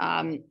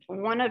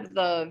 One of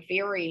the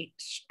very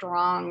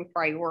strong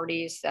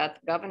priorities that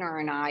the governor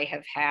and I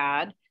have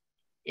had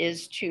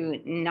is to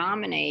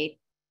nominate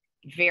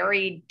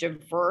very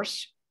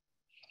diverse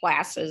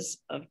classes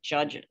of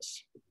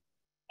judges.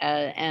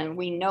 And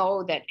we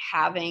know that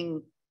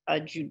having a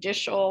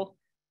judicial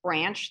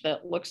branch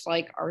that looks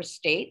like our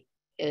state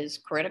is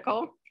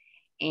critical.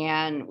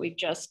 And we've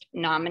just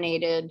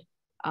nominated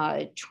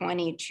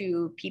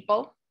 22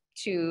 people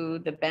to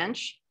the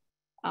bench,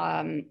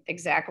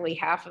 exactly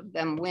half of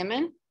them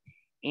women.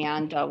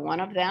 And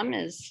one of them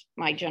is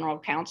my general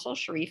counsel,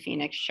 Cherie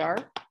Phoenix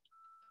Sharp.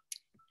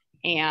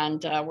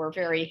 And we're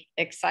very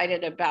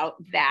excited about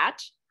that.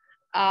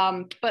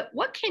 But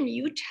what can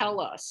you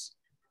tell us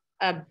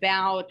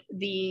about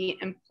the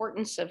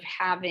importance of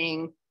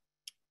having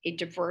a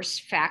diverse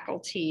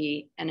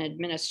faculty and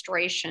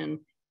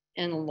administration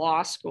in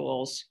law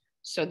schools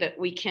so that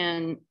we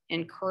can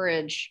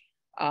encourage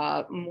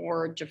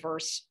more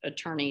diverse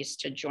attorneys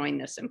to join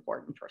this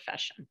important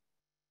profession?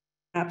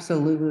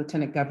 Absolutely,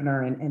 Lieutenant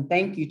Governor, and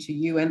thank you to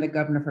you and the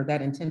governor for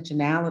that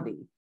intentionality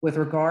with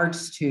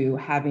regards to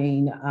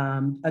having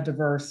a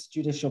diverse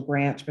judicial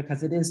branch,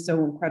 because it is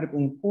so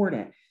incredibly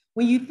important.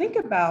 When you think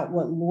about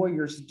what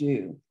lawyers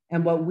do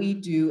and what we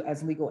do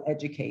as legal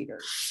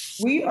educators,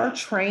 we are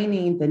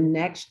training the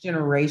next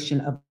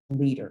generation of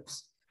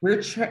leaders.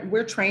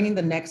 We're training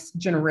the next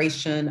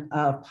generation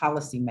of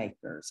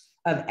policymakers,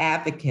 of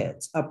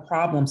advocates, of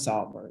problem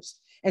solvers.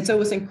 And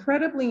so it's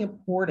incredibly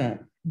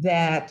important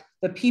that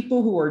the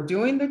people who are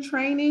doing the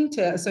training,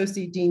 to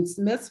Associate Dean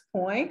Smith's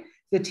point,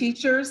 the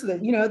teachers,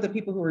 the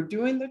people who are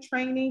doing the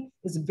training,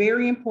 it's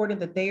very important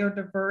that they are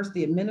diverse,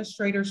 the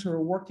administrators who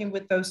are working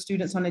with those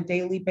students on a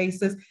daily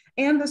basis,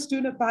 and the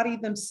student body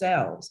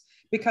themselves.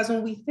 Because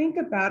when we think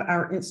about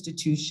our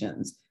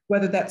institutions,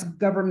 whether that's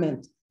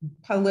government,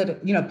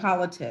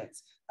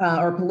 politics,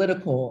 or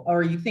political,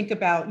 or you think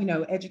about,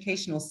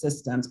 educational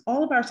systems,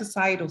 all of our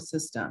societal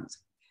systems,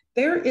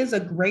 there is a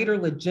greater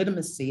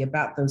legitimacy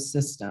about those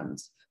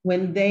systems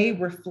when they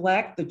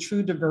reflect the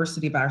true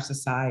diversity of our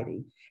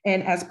society.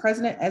 And as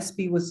President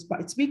Espy was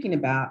speaking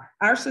about,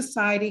 our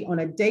society on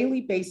a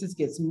daily basis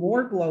gets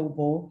more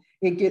global,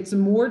 it gets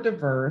more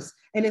diverse,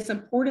 and it's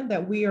important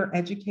that we are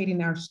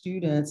educating our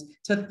students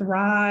to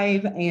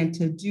thrive and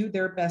to do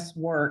their best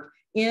work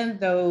in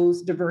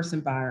those diverse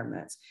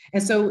environments.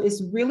 And so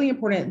it's really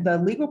important. The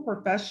legal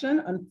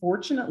profession,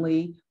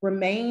 unfortunately,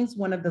 remains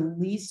one of the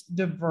least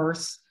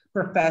diverse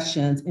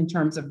professions in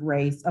terms of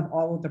race of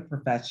all of the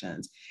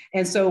professions.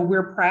 And so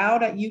we're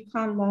proud at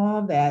UConn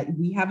Law that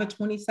we have a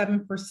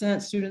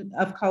 27% student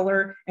of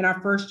color in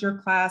our first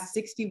year class,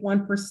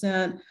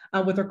 61%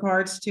 with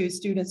regards to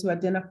students who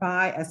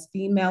identify as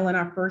female in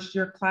our first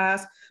year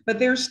class, but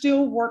there's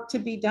still work to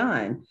be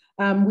done.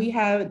 We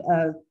had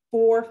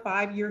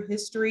 4-5 year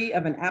history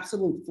of an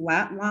absolute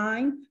flat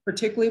line,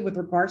 particularly with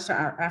regards to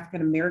our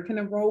African-American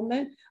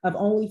enrollment of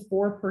only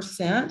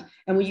 4%.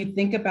 And when you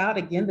think about,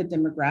 again, the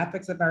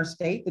demographics of our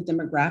state, the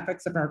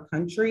demographics of our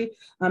country,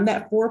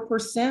 that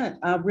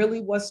 4%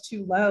 really was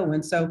too low.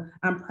 And so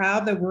I'm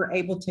proud that we're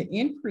able to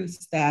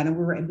increase that, and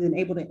we've been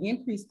able to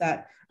increase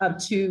that up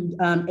to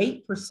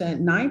 8%,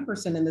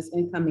 9% in this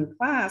incoming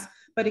class.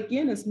 But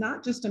again, it's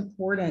not just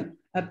important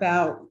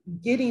about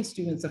getting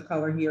students of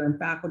color here and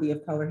faculty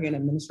of color here and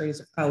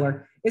administrators of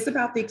color. It's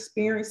about the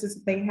experiences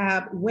that they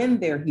have when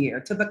they're here,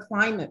 to the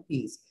climate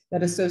piece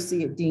that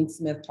Associate Dean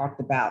Smith talked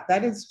about.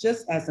 That is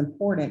just as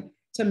important,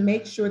 to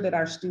make sure that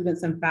our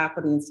students and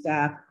faculty and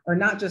staff are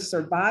not just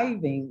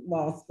surviving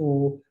law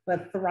school,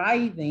 but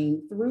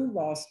thriving through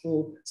law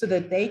school so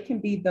that they can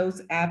be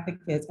those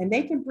advocates and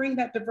they can bring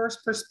that diverse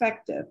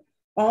perspective.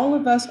 All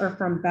of us are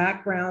from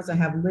backgrounds and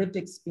have lived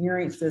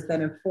experiences that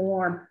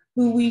inform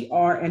who we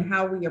are and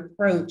how we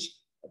approach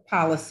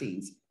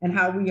policies and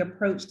how we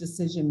approach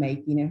decision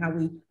making and how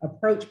we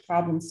approach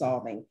problem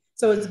solving.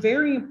 So it's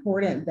very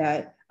important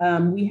that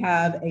we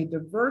have a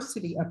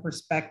diversity of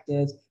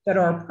perspectives that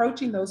are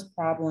approaching those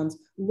problems,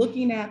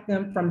 looking at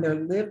them from their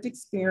lived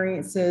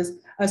experiences,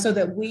 so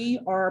that we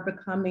are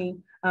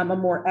becoming a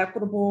more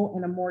equitable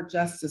and a more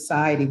just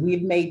society.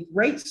 We've made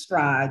great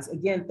strides,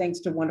 again, thanks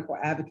to wonderful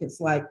advocates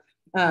like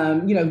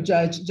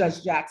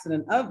Judge Jackson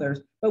and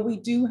others, but we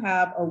do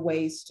have a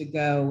ways to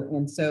go.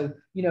 And so,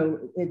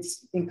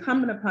 it's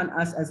incumbent upon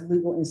us as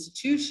legal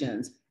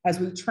institutions, as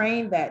we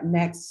train that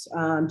next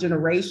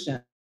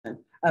generation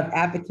of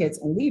advocates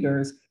and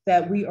leaders,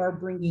 that we are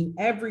bringing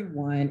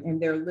everyone and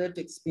their lived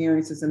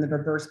experiences and the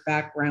diverse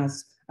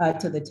backgrounds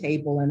to the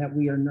table, and that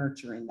we are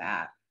nurturing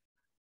that.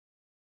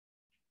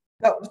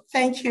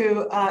 Thank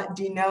you,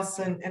 Dean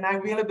Nelson. And I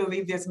really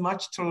believe there's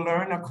much to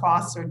learn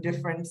across our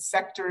different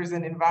sectors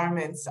and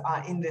environments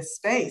in this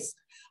space.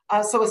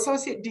 So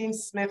Associate Dean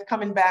Smith,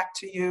 coming back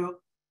to you,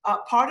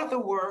 part of the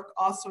work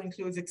also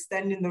includes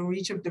extending the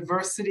reach of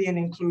diversity and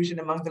inclusion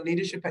among the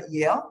leadership at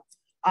Yale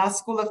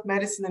School of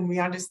Medicine. And we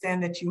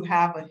understand that you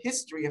have a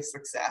history of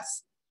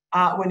success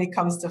when it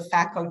comes to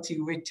faculty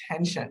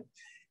retention.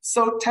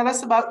 So tell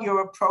us about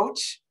your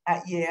approach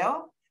at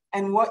Yale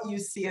and what you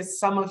see as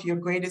some of your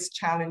greatest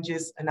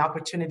challenges and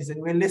opportunities.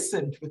 And we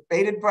listened with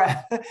bated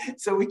breath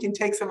so we can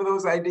take some of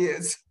those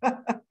ideas.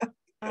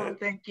 Oh,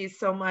 thank you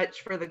so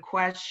much for the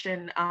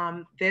question.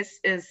 This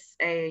is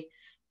a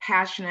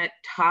passionate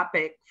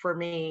topic for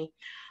me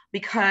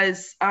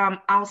because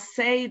I'll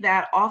say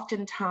that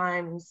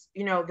oftentimes,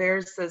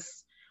 there's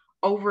this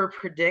over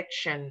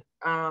prediction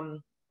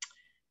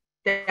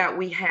that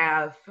we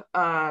have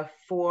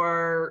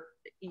for,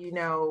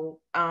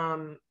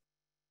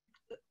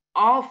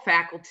 all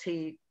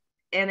faculty,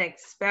 and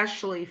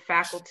especially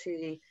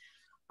faculty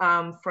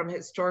from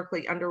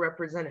historically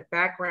underrepresented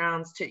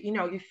backgrounds to,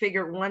 you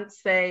figure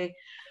once they,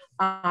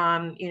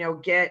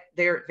 get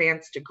their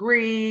advanced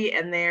degree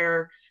and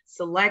they're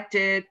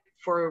selected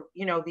for,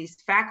 these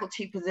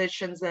faculty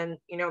positions, and,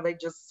 they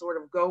just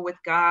sort of go with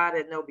God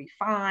and they'll be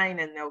fine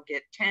and they'll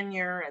get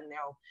tenure and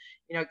they'll,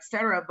 et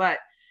cetera. But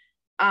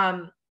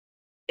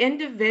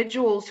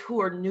individuals who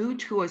are new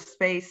to a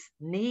space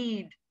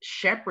need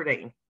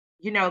shepherding.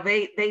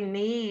 They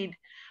need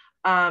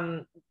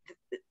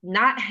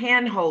not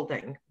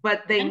hand-holding,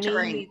 but they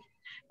need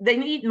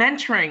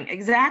mentoring,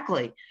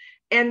 exactly.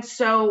 And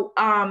so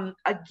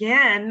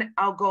again,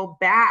 I'll go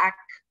back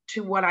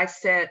to what I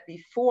said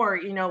before.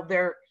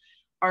 There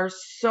are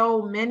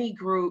so many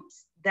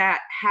groups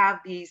that have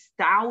these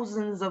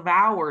thousands of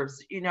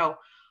hours,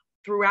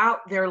 throughout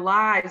their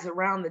lives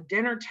around the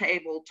dinner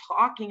table,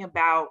 talking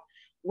about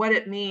what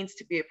it means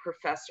to be a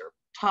professor,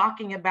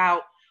 talking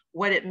about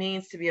what it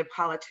means to be a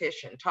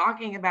politician,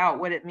 talking about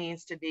what it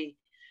means to be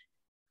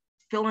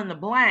fill in the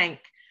blank,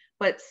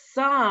 but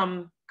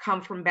some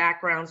come from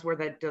backgrounds where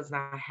that does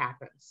not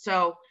happen.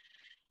 So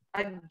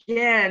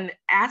again,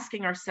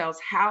 asking ourselves,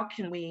 how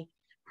can we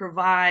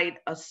provide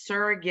a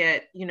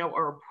surrogate,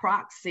 or a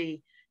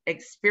proxy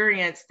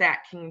experience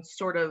that can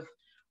sort of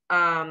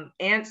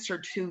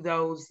answer to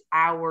those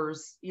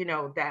hours,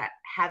 that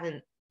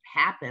haven't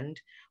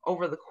happened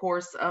over the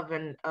course of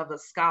a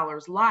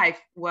scholar's life?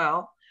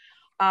 Well,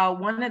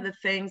 one of the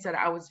things that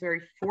I was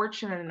very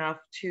fortunate enough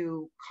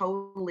to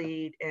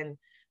co-lead and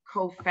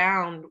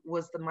co-found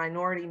was the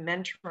Minority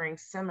Mentoring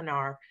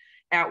Seminar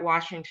at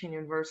Washington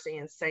University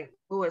in St.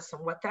 Louis.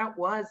 And what that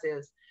was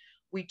is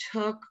we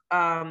took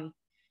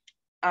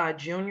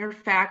junior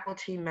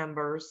faculty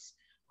members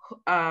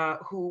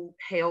who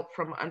hailed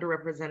from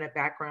underrepresented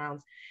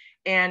backgrounds,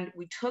 and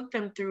we took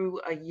them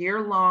through a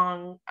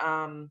year-long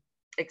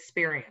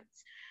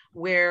experience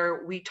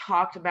where we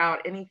talked about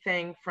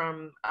anything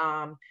from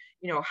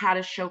how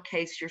to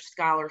showcase your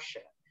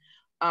scholarship.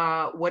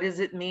 What does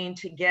it mean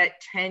to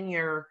get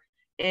tenure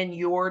in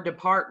your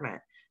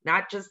department?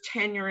 Not just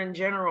tenure in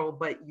general,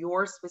 but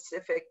your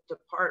specific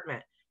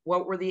department.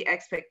 What were the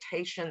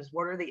expectations?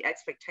 What are the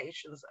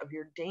expectations of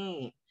your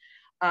dean?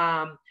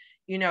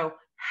 you know,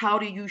 how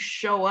do you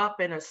show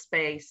up in a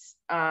space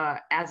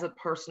as a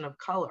person of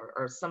color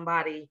or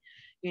somebody,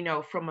 you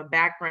know, from a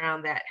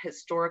background that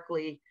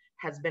historically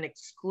has been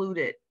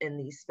excluded in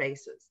these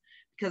spaces?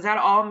 Because that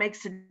all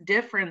makes a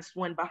difference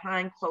when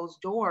behind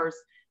closed doors,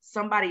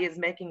 somebody is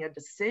making a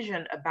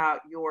decision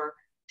about your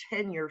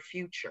tenure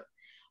future.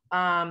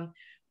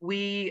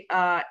 We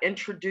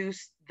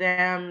introduced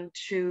them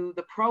to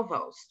the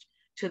provost,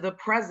 to the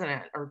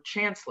president or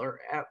chancellor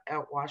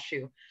at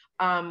WashU.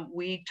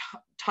 We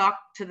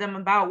talked to them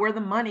about where the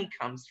money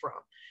comes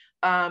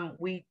from.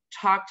 We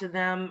talked to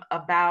them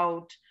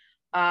about,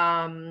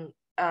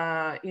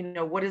 you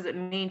know, what does it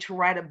mean to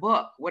write a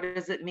book? What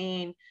does it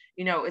mean?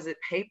 You know, is it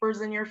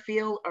papers in your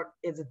field or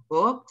is it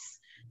books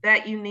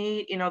that you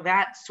need? You know,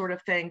 that sort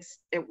of things.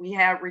 We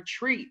had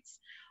retreats.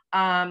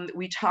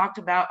 We talked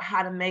about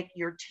how to make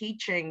your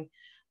teaching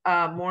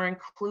more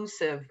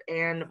inclusive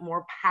and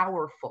more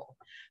powerful.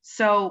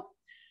 So,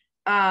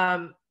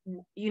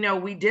 you know,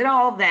 we did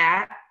all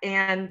that,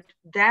 and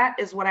that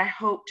is what I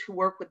hope to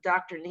work with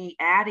Dr. Nee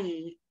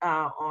Addy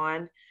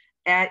on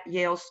at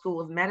Yale School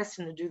of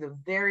Medicine, to do the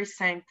very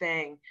same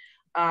thing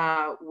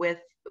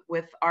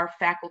with our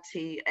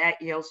faculty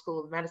at Yale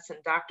School of Medicine.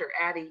 Dr.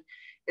 Addy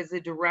is the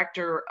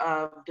Director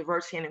of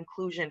Diversity and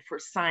Inclusion for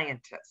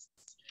Scientists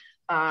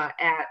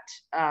at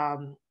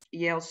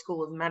Yale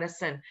School of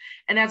Medicine.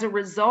 And as a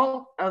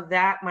result of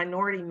that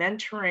minority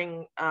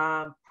mentoring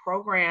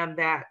program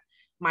that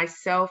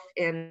myself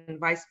and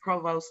Vice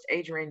Provost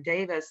Adrian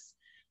Davis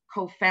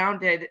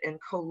co-founded and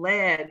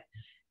co-led,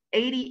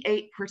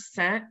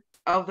 88%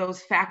 of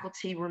those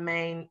faculty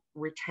remain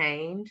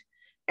retained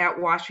at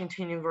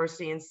Washington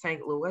University in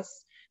St. Louis.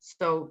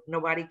 So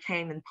nobody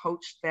came and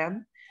poached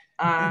them,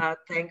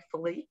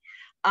 thankfully.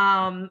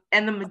 And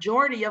the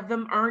majority of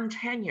them earned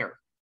tenure,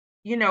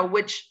 you know,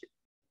 which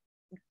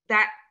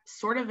that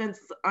sort of is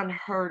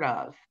unheard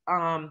of,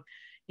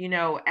 you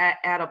know,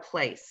 at a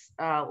place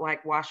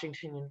like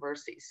Washington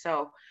University.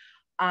 So,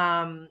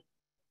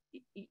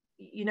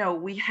 you know,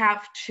 we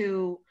have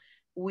to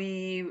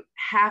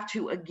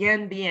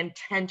again be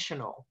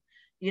intentional,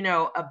 you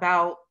know,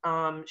 about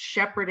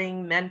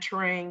shepherding,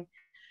 mentoring,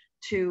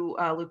 to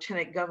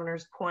Lieutenant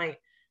Governor's point,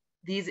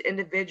 these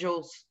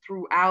individuals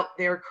throughout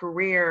their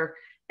career,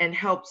 and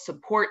help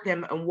support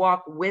them and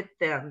walk with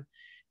them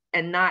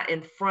and not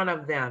in front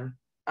of them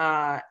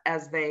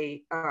as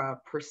they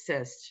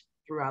persist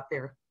throughout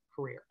their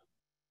career.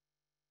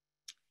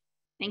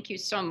 Thank you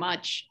so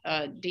much,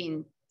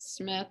 Dean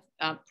Smith.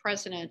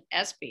 President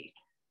Espy,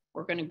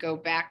 we're going to go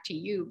back to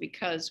you,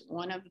 because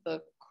one of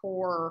the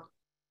core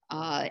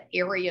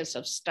areas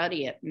of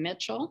study at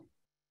Mitchell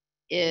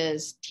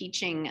is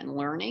teaching and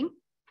learning.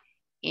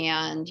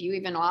 And you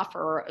even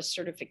offer a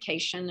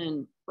certification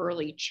in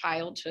early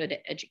childhood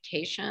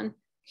education,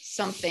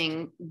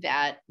 something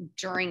that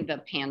during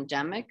the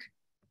pandemic,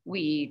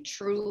 we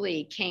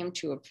truly came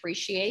to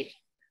appreciate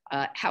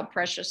how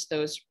precious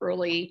those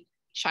early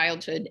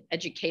childhood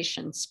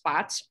education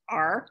spots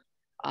are,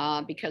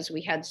 because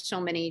we had so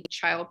many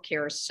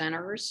childcare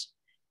centers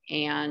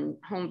and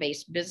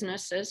home-based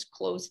businesses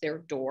close their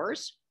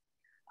doors.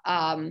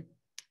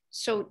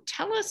 So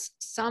tell us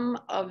some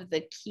of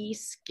the key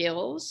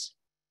skills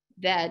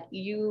that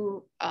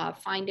you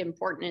find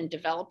important in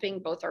developing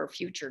both our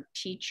future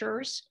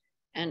teachers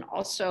and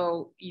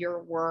also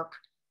your work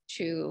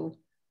to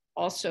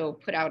also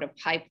put out a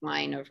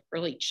pipeline of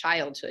early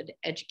childhood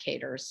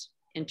educators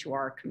into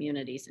our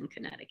communities in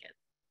Connecticut.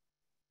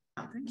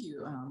 Thank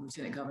you,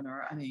 Lieutenant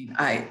Governor. I mean,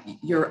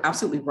 you're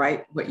absolutely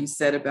right what you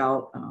said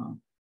about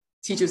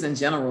teachers in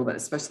general, but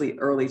especially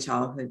early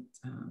childhood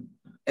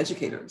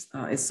educators.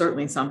 It's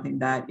certainly something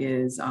that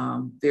is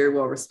very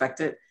well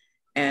respected.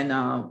 And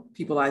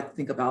people, I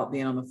think about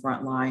being on the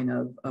front line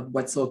of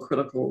what's so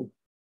critical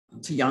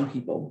to young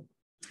people.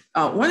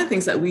 One of the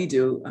things that we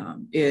do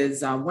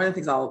is, one of the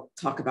things I'll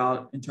talk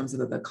about in terms of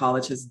that the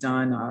college has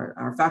done,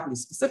 our faculty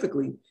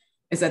specifically,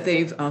 is that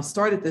they've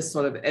started this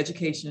sort of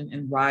education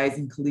and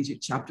rising collegiate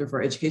chapter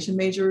for education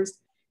majors.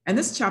 And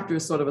this chapter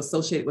is sort of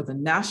associated with a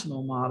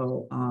national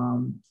model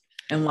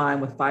in line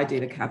with Phi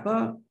Delta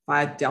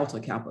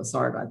Kappa,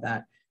 sorry about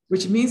that,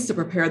 which means to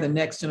prepare the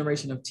next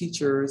generation of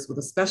teachers with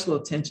a special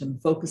attention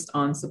focused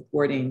on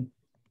supporting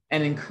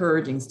and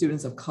encouraging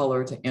students of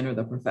color to enter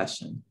the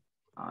profession.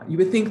 You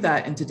would think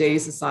that in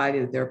today's society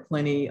that there are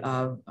plenty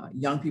of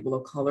young people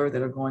of color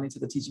that are going into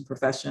the teaching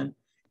profession,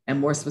 and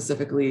more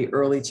specifically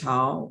early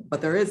child,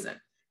 but there isn't.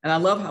 And I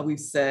love how we've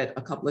said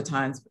a couple of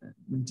times,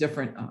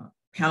 different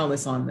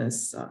panelists on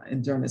this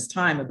and during this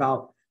time,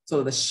 about sort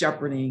of the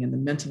shepherding and the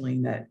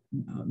mentoring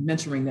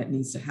that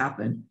needs to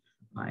happen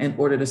in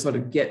order to sort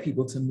of get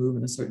people to move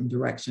in a certain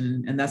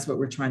direction. And that's what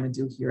we're trying to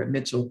do here at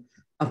Mitchell.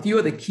 A few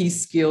of the key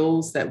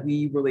skills that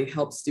we really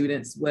help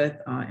students with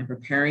in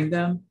preparing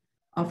them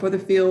for the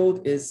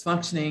field is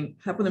functioning,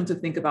 helping them to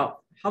think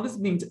about what does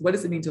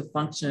it mean to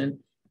function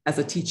as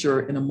a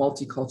teacher in a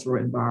multicultural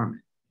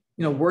environment.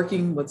 You know,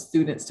 working with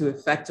students to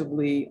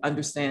effectively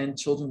understand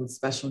children with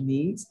special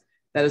needs.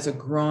 That is a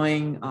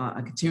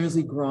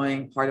continuously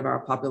growing part of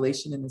our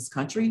population in this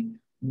country.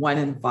 1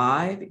 in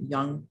 5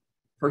 young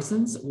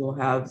persons will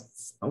have,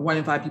 1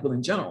 in 5 people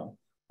in general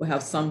will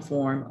have some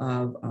form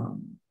of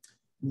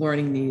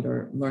learning need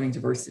or learning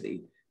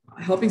diversity.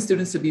 Helping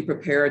students to be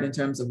prepared in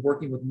terms of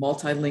working with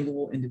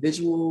multilingual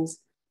individuals,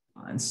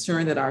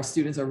 ensuring that our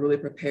students are really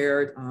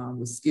prepared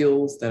with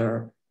skills that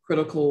are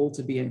critical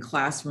to be in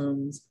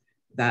classrooms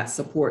that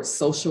support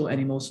social and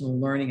emotional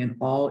learning in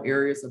all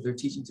areas of their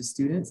teaching to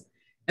students.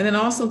 And then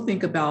also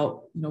think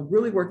about,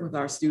 really working with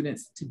our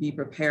students to be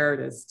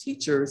prepared as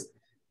teachers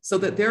so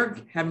that they're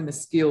having the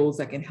skills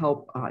that can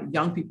help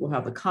young people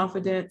have the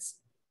confidence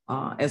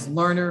as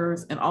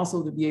learners, and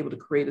also to be able to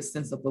create a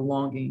sense of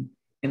belonging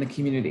in the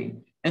community.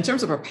 In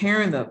terms of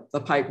preparing the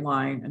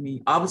pipeline, I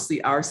mean,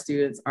 obviously our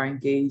students are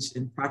engaged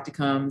in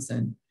practicums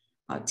and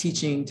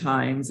teaching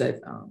times at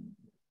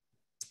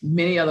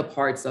many other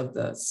parts of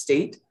the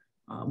state.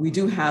 We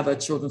do have a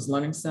Children's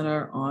Learning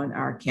Center on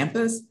our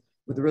campus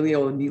with the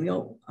Rilio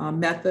Emilio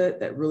method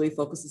that really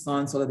focuses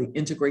on sort of the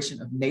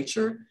integration of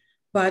nature.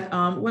 But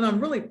what I'm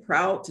really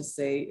proud to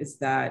say is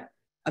that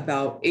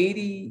about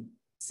 86%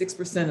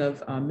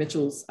 of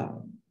Mitchell's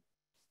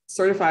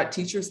certified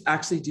teachers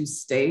actually do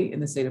stay in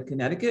the state of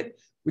Connecticut,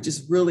 which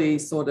is really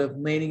sort of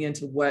leaning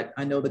into what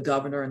I know the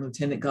governor and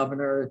lieutenant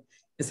governor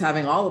is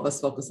having all of us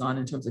focus on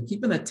in terms of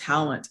keeping the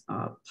talent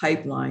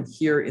pipeline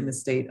here in the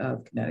state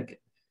of Connecticut.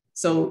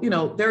 So,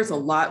 there's a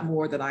lot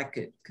more that I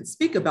could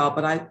speak about,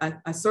 but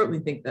I certainly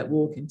think that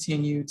we'll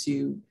continue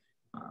to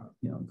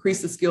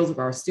increase the skills of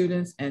our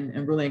students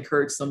and really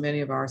encourage so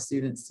many of our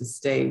students to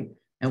stay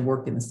and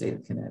work in the state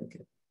of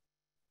Connecticut.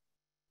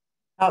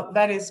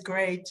 That is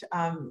great,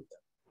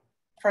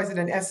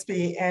 President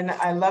Espy, and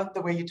I love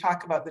the way you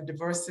talk about the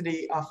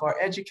diversity of our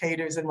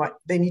educators and what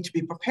they need to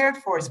be prepared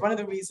for. It's one of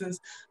the reasons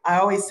I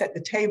always set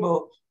the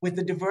table with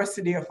the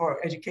diversity of our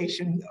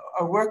education,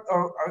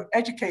 or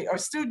educate our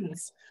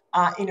students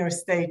in our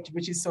state,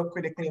 which is so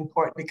critically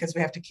important because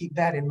we have to keep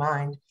that in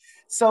mind.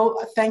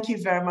 So thank you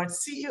very much.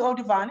 CEO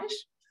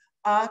Devonish,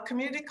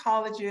 community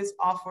colleges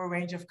offer a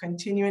range of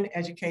continuing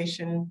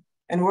education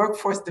and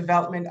workforce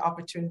development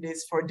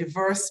opportunities for a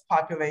diverse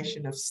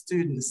population of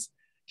students.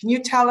 Can you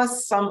tell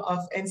us some of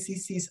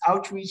NCC's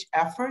outreach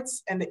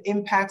efforts and the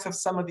impacts of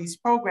some of these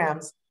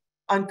programs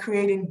on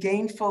creating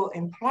gainful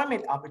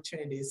employment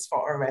opportunities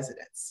for our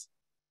residents?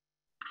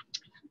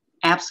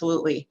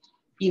 Absolutely.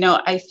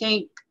 I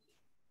think,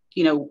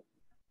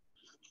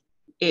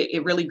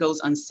 it really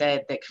goes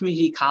unsaid that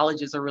community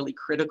colleges are really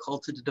critical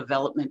to the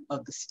development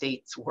of the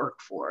state's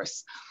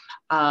workforce.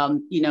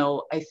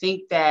 I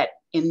think that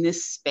in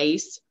this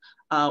space,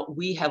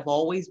 we have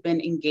always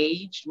been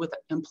engaged with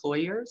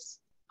employers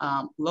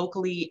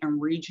locally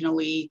and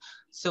regionally,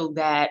 so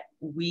that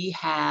we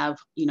have,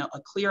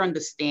 a clear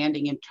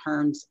understanding in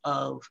terms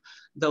of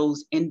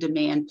those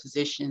in-demand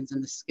positions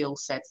and the skill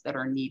sets that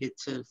are needed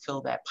to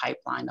fill that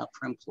pipeline up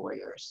for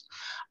employers.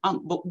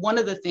 But one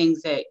of the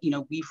things that,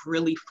 we've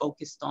really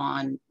focused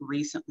on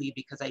recently,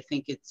 because I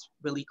think it's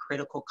really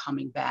critical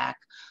coming back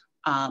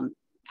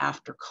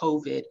after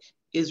COVID,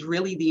 is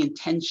really the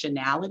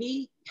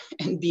intentionality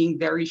and being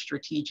very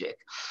strategic,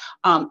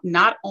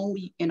 not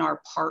only in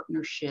our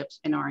partnerships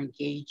and our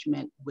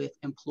engagement with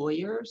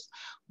employers,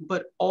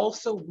 but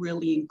also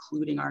really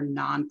including our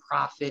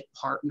nonprofit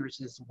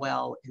partners as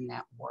well in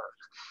that work.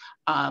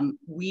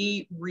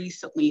 We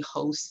recently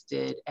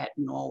hosted at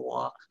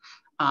Norwalk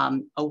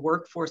a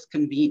workforce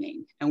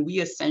convening, and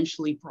we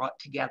essentially brought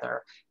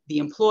together the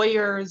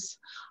employers,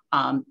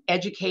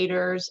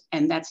 educators,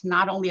 and that's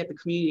not only at the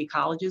community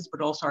colleges,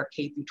 but also our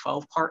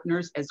K-12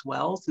 partners as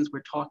well, since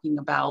we're talking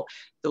about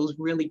those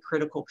really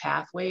critical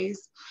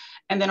pathways.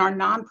 And then our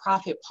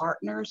nonprofit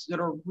partners that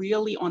are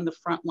really on the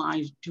front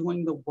lines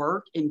doing the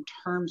work in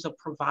terms of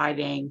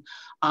providing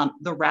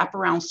the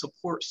wraparound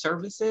support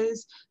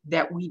services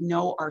that we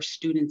know our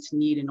students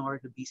need in order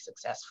to be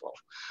successful,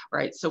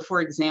 right? So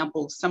for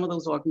example, some of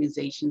those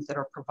organizations that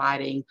are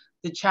providing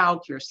the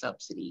childcare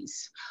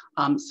subsidies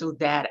so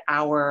that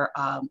our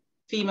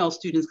female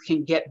students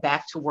can get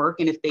back to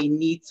work, and if they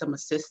need some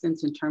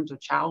assistance in terms of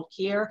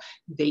childcare,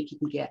 they can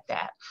get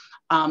that.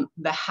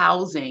 The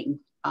housing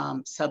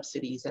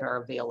subsidies that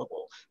are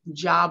available,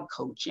 job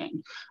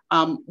coaching.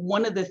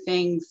 One of the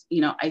things,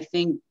 I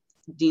think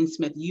Dean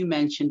Smith, you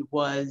mentioned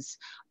was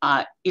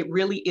it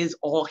really is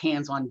all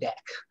hands on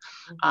deck.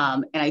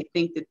 And I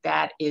think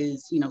that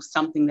is,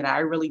 something that I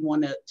really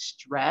want to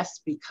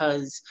stress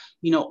because,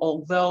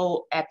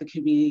 although at the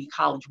community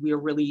college, we are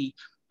really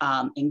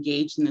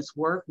engaged in this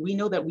work, we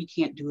know that we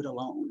can't do it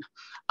alone.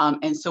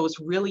 And so it's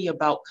really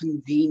about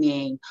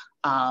convening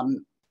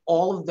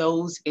all of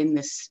those in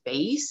this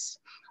space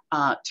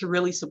to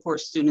really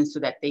support students so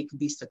that they can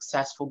be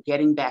successful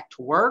getting back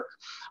to work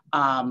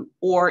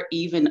or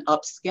even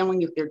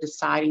upskilling if they're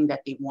deciding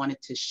that they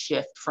wanted to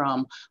shift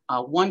from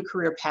one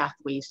career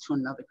pathways to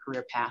another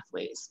career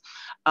pathways.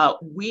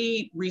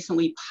 We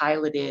recently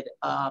piloted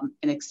an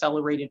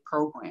accelerated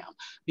program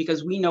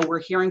because we know we're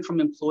hearing from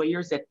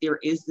employers that there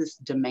is this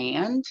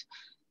demand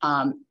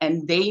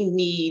and they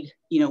need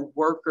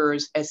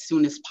workers as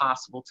soon as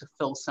possible to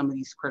fill some of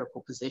these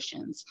critical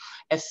positions,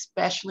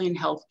 especially in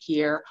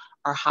healthcare.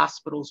 Our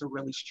hospitals are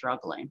really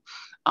struggling.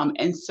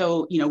 And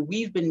so,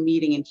 we've been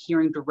meeting and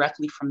hearing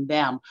directly from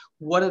them,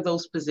 what are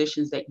those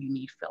positions that you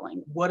need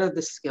filling? What are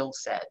the skill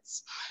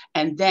sets?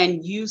 And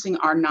then using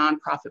our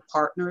nonprofit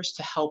partners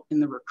to help in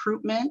the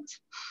recruitment,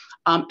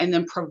 and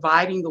then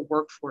providing the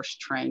workforce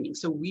training.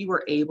 So we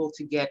were able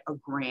to get a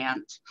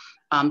grant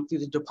through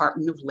the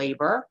Department of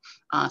Labor,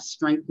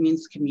 Strength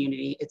Means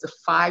Community. It's a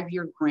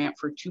 5-year grant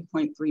for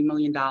 $2.3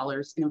 million.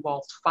 It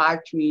involves 5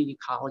 community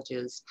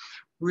colleges,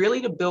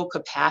 really to build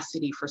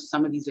capacity for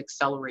some of these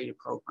accelerated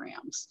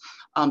programs.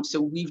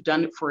 So we've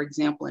done it, for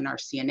example, in our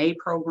CNA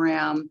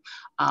program,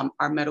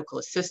 our medical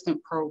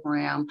assistant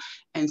program.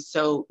 And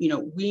so,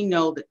 we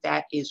know that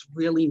that is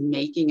really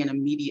making an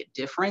immediate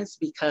difference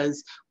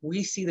because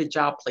we see the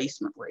job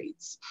placement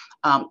rates.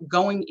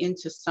 Going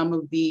into some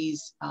of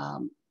these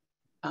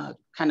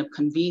kind of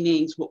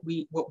convenings, what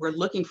we're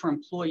looking for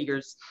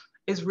employers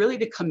is really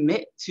to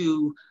commit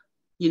to,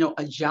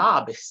 a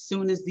job as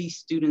soon as these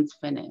students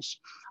finish.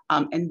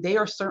 And they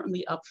are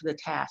certainly up for the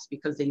task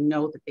because they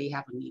know that they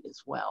have a need as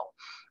well.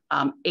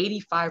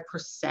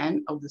 85%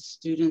 of the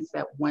students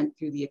that went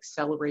through the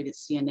accelerated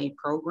CNA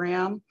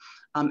program,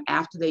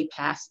 after they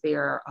passed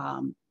their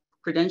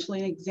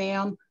credentialing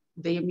exam,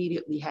 they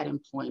immediately had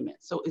employment.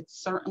 So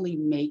it's certainly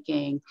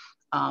making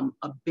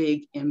a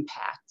big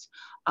impact.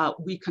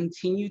 We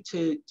continue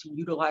to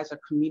utilize our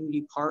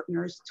community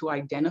partners to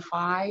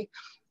identify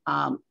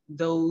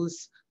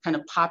those kind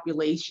of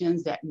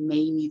populations that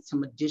may need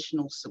some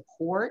additional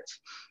support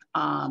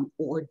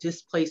or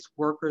displaced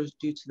workers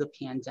due to the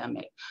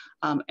pandemic.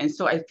 And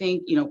so I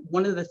think,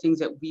 one of the things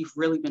that we've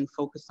really been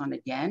focused on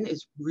again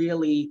is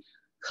really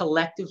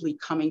collectively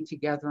coming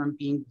together and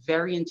being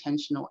very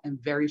intentional and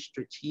very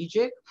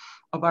strategic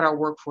about our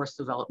workforce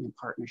development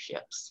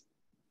partnerships.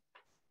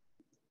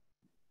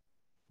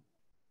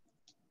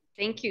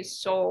 Thank you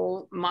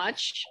so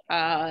much,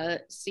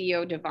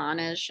 CEO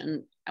Devonish,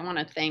 and I want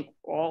to thank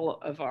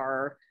all of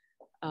our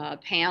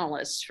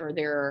panelists for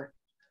their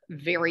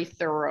very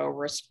thorough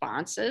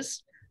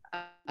responses.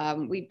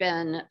 We've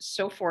been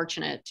so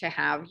fortunate to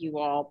have you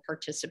all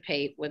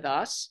participate with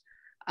us.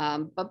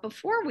 But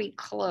before we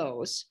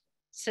close,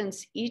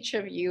 since each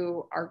of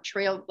you are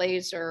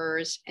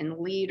trailblazers and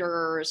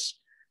leaders,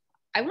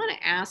 I want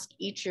to ask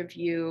each of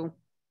you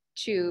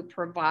to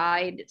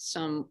provide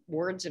some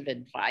words of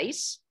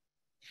advice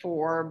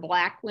for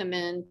Black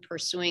women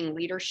pursuing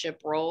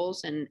leadership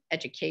roles in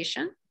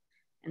education.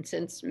 And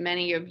since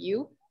many of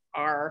you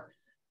are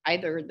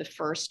either the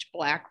first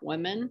Black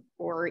woman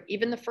or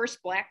even the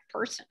first Black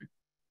person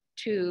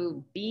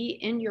to be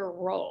in your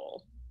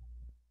role,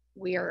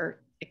 we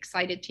are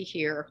excited to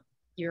hear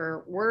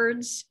your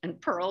words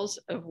and pearls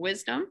of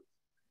wisdom.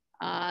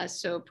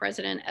 So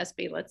President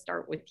Espy, let's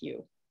start with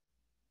you.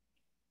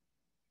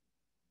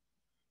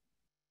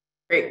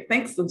 Great,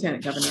 thanks,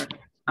 Lieutenant Governor.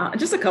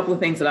 Just a couple of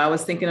things that I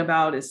was thinking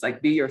about is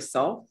like, be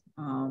yourself,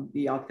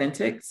 be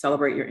authentic,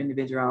 celebrate your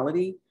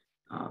individuality,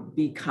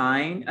 be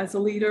kind as a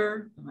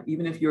leader,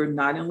 even if you're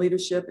not in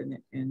leadership and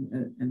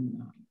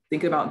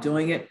thinking about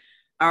doing it.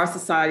 Our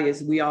society,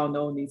 as we all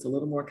know, needs a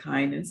little more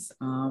kindness.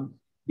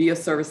 Be of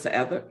service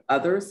to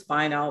others,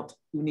 find out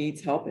who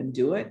needs help and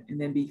do it, and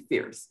then be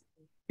fierce.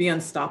 Be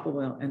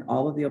unstoppable and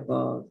all of the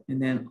above,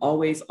 and then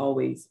always,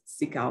 always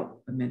seek out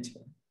a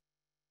mentor.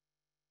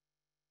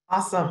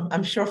 Awesome.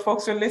 I'm sure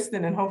folks are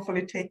listening and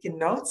hopefully taking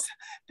notes.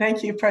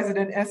 Thank you,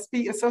 President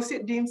Espy.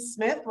 Associate Dean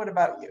Smith, what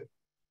about you?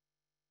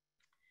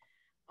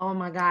 Oh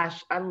my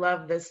gosh, I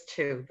love this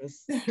too,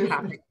 this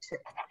topic too.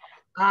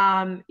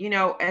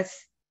 As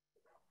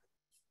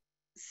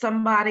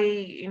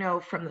somebody,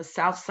 from the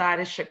South Side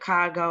of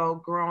Chicago,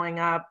 growing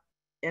up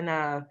in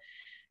a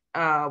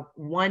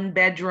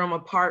 1-bedroom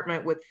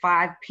apartment with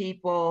 5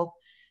 people,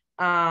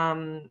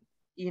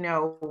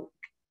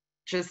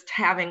 just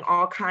having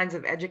all kinds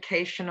of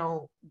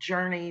educational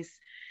journeys.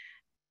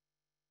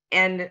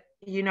 And,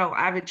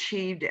 I've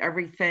achieved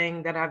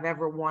everything that I've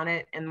ever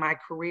wanted in my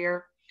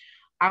career.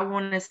 I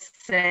want to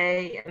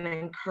say and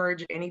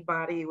encourage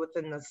anybody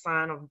within the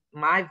sound of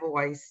my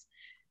voice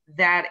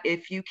that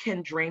if you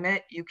can dream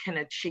it, you can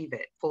achieve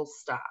it, full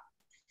stop,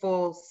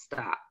 full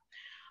stop.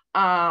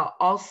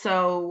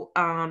 Also,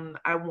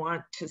 I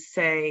want to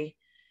say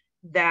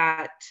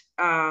that,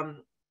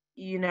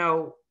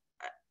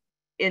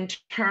 in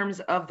terms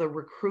of the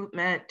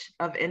recruitment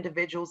of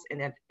individuals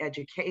in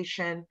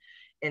education,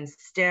 in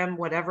STEM,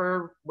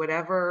 whatever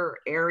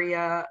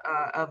area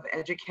of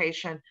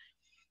education,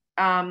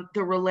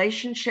 the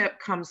relationship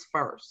comes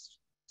first.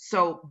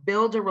 So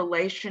build a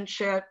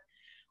relationship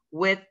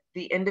with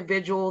the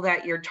individual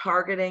that you're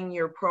targeting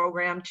your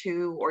program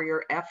to or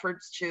your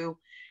efforts to,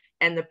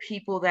 and the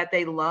people that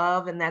they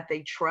love and that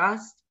they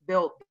trust.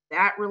 Build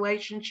that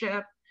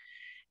relationship,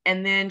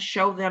 and then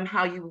show them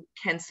how you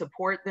can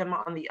support them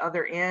on the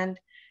other end,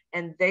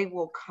 and they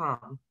will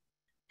come.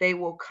 They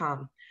will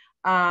come.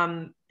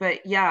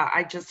 But yeah,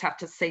 I just have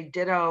to say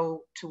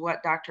ditto to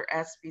what Dr.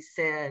 Espy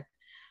said.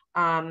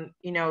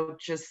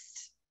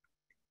 Just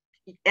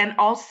and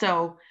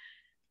also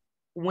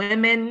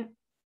women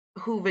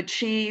who've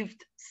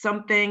achieved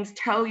some things,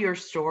 tell your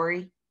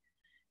story,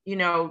 you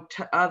know,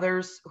 to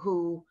others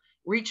who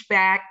reach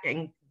back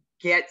and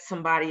get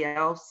somebody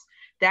else.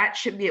 That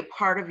should be a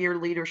part of your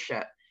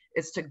leadership,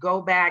 is to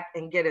go back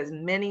and get as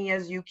many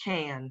as you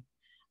can,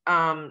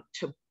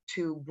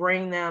 to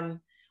bring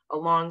them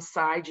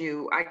alongside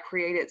you. I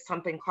created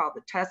something called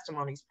the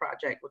Testimonies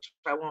Project, which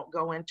I won't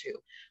go into,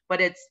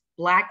 but it's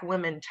Black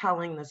women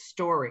telling the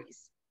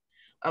stories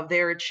of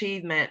their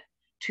achievement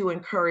to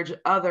encourage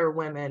other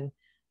women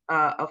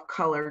of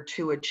color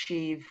to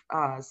achieve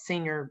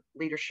senior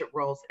leadership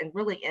roles, and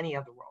really any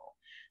other role.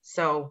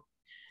 So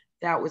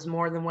that was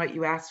more than what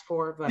you asked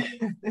for, but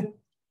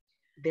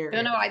there.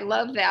 No, I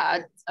love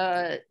that,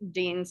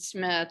 Dean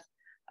Smith.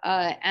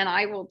 And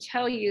I will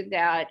tell you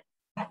that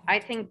I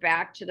think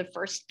back to the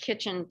first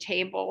kitchen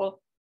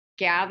table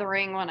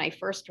gathering when I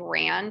first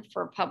ran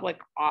for public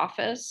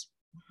office.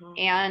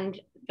 And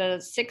the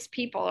 6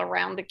 people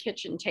around the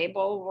kitchen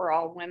table were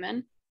all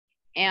women.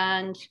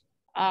 And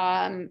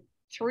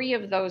 3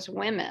 of those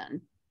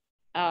women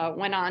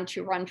went on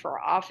to run for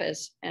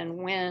office and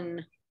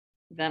win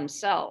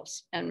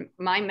themselves. And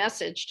my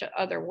message to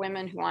other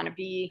women who want to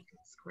be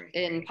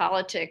in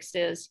politics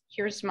is,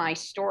 here's my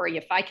story.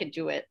 If I could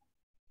do it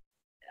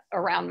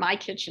around my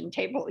kitchen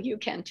table, you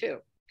can too.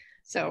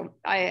 So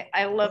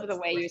I love the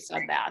way you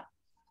said that.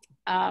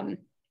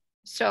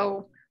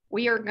 So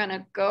we are going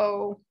to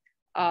go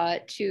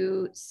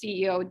to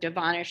CEO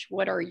Devonish.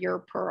 What are your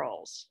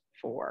pearls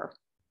for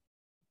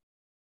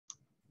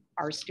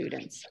our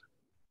students?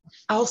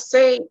 I'll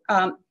say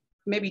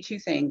maybe 2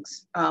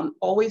 things.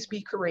 Always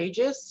be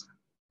courageous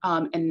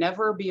and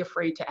never be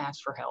afraid to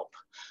ask for help.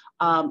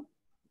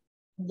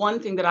 One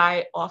thing that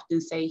I often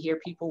say here,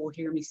 people will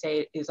hear me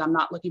say, is I'm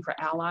not looking for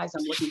allies,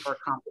 I'm looking for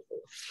accomplices.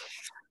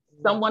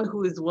 Someone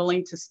who is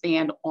willing to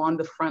stand on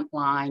the front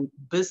line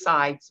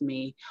beside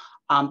me,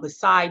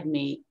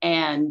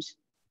 and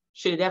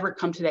should it ever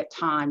come to that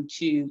time,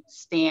 to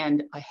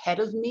stand ahead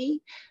of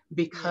me,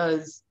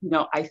 because, you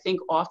know, I think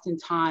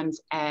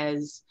oftentimes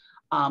as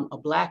a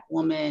Black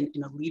woman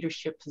in a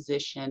leadership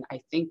position,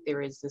 I think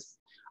there is this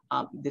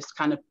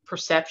kind of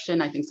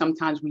perception. I think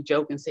sometimes we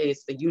joke and say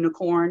it's the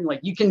unicorn, like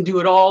you can do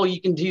it all,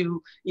 you can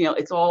do, you know,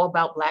 it's all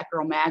about Black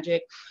girl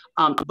magic.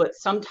 But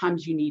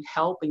sometimes you need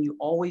help, and you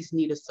always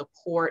need a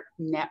support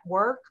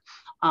network.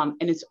 And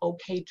it's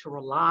okay to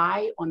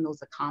rely on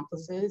those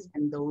accomplices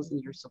and those in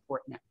your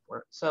support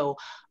network. So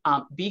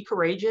be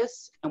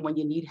courageous, and when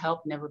you need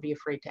help, never be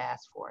afraid to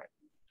ask for it.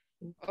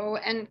 Oh,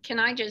 and can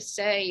I just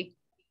say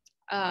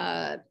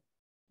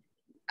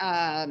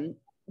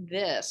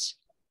this,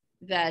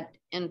 that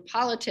in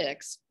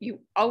politics, you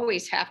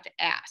always have to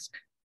ask.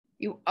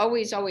 You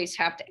always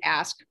have to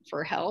ask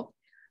for help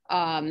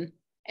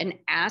and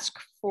ask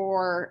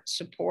for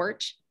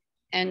support.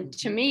 And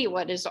to me,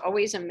 what is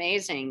always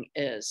amazing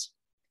is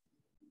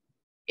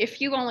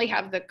if you only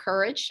have the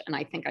courage, and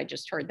I think I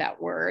just heard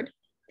that word,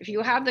 if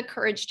you have the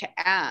courage to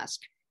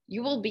ask,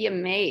 you will be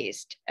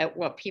amazed at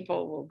what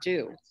people will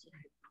do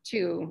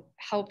to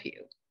help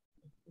you.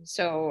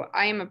 So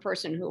I am a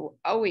person who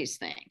always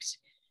thinks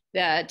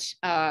that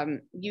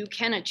you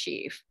can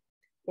achieve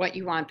what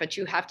you want, but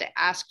you have to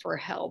ask for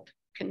help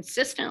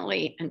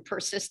consistently and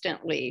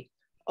persistently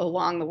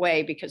along the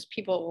way, because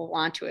people will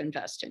want to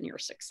invest in your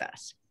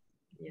success.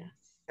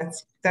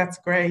 Yes, that's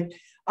great.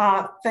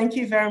 Thank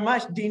you very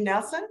much. Dean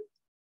Nelson?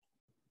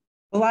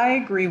 Well, I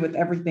agree with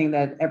everything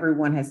that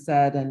everyone has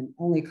said, and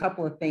only a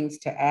couple of things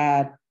to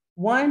add.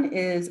 One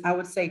is, I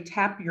would say,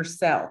 tap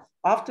yourself.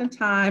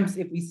 Oftentimes,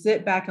 if we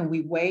sit back and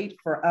we wait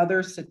for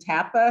others to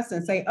tap us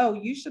and say, oh,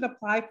 you should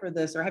apply for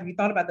this, or have you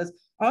thought about this?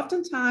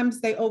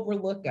 Oftentimes they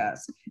overlook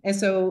us. And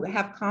so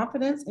have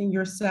confidence in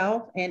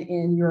yourself and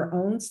in your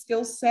own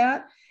skill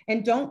set.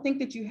 And don't think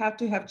that you have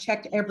to have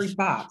checked every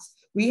box.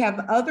 We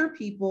have other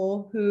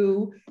people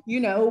who, you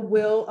know,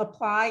 will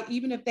apply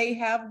even if they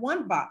have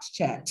one box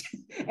checked.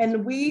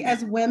 And we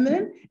as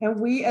women, and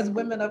we as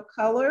women of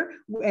color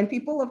and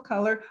people of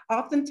color,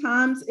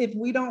 oftentimes if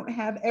we don't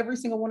have every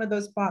single one of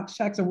those box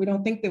checks, or we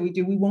don't think that we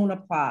do, we won't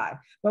apply.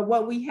 But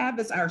what we have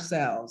is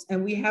ourselves,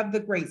 and we have the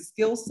great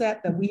skill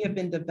set that we have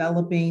been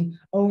developing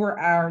over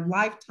our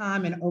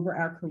lifetime and over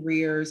our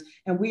careers.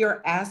 And we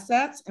are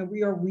assets and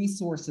we are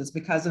resources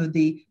because of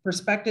the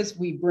perspectives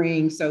we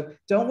bring. So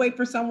don't wait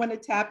for someone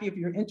to tap you. If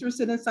you're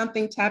interested in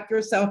something, tap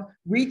yourself,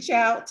 reach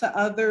out to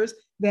others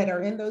that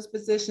are in those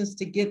positions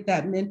to get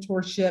that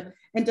mentorship,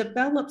 and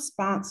develop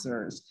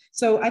sponsors.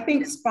 So I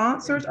think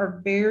sponsors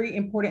are very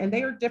important, and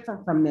they are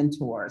different from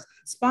mentors.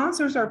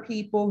 Sponsors are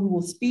people who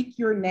will speak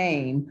your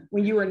name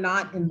when you are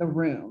not in the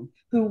room,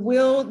 who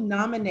will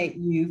nominate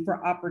you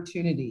for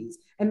opportunities.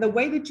 And the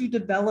way that you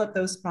develop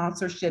those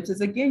sponsorships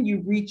is, again,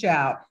 you reach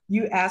out,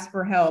 you ask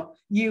for help,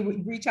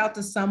 you reach out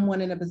to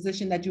someone in a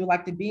position that you would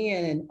like to be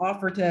in and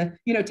offer to,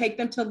 you know, take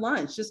them to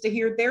lunch just to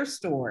hear their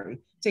story,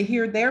 to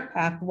hear their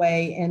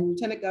pathway. And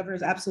Lieutenant Governor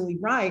is absolutely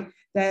right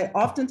that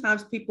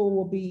oftentimes people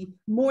will be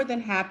more than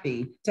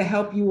happy to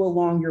help you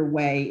along your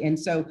way. And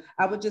so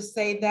I would just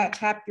say that,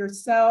 tap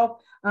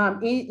yourself.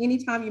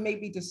 Anytime you may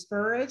be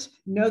discouraged,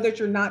 know that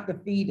you're not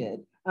defeated.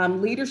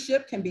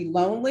 Leadership can be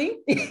lonely,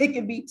 it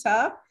can be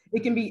tough,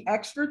 it can be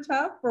extra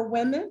tough for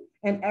women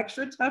and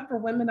extra tough for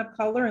women of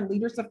color and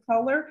leaders of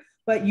color,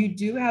 but you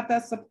do have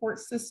that support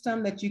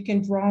system that you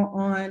can draw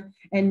on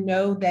and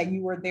know that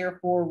you are there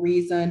for a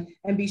reason.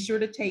 And be sure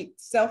to take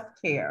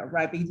self-care,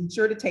 right? Be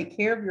sure to take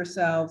care of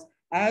yourselves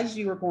as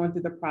you are going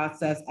through the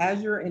process,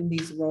 as you're in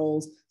these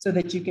roles, so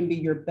that you can be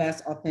your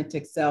best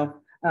authentic self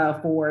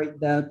for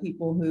the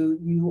people who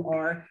you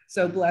are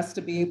so blessed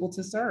to be able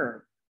to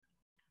serve.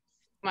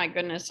 My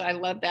goodness, I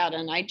love that.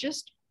 And I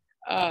just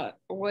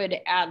would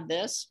add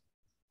this.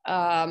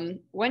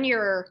 When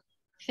you're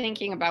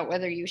thinking about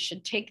whether you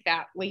should take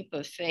that leap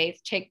of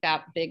faith, take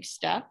that big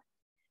step,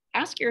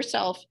 ask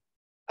yourself,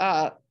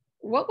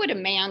 what would a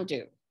man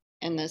do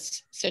in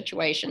this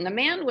situation? The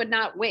man would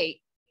not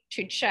wait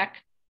to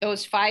check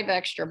those 5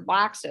 extra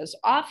boxes.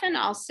 Often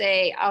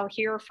I'll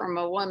hear from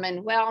a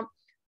woman, well,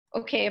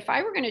 okay, if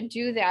I were going to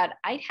do that,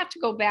 I'd have to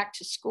go back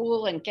to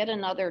school and get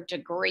another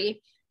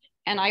degree.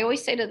 And I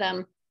always say to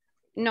them,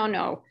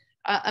 no,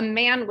 a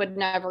man would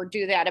never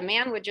do that. A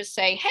man would just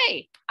say,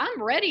 hey,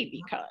 I'm ready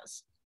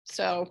because.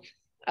 So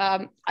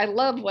I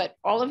love what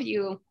all of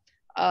you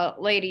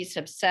ladies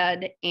have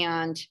said.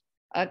 And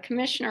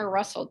Commissioner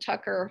Russell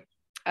Tucker,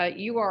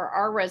 you are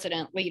our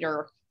resident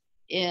leader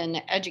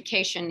in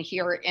education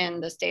here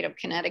in the state of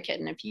Connecticut.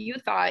 And if you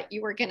thought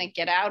you were going to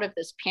get out of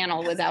this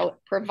panel without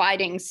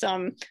providing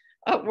some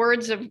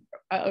words of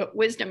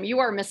wisdom, you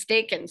are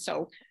mistaken.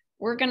 So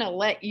we're going to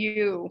let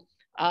you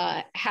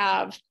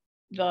have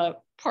the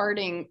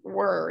parting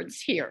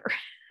words here.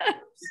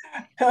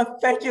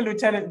 Thank you,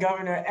 Lieutenant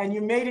Governor. And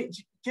you made it,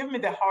 give me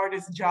the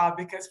hardest job,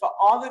 because for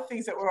all the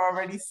things that were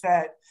already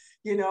said,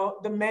 you know,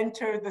 the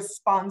mentor, the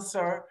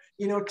sponsor,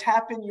 you know,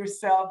 tapping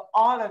yourself,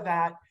 all of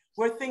that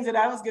were things that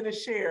I was going to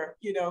share,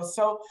 you know.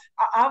 So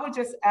I would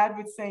just add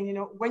with saying, you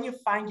know, when you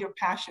find your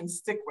passion,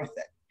 stick with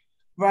it,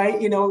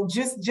 right? You know,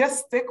 just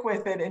stick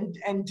with it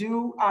and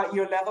do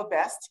your level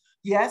best.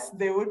 Yes,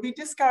 there would be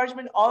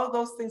discouragement, all of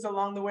those things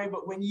along the way.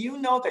 But when you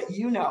know that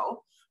you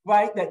know,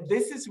 right, that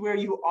this is where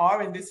you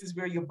are and this is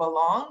where you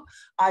belong,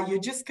 you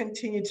just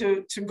continue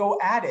to go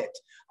at it.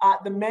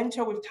 The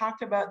mentor, we've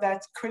talked about,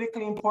 that's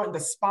critically important.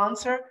 The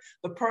sponsor,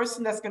 the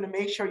person that's going to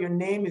make sure your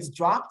name is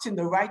dropped in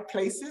the right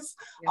places,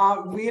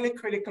 really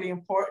critically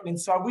important. And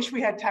so I wish we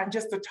had time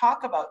just to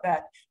talk about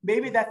that.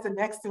 Maybe that's the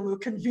next thing we'll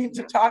convene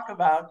to talk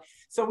about,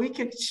 so we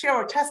can share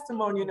our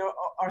testimony, you know,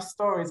 our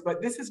stories.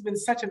 But this has been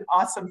such an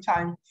awesome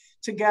time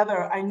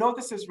together. I know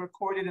this is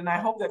recorded, and I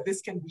hope that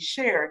this can be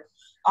shared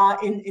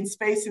in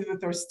spaces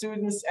with our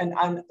students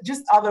and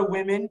just other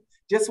women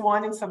just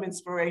wanting some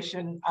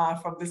inspiration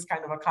from this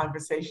kind of a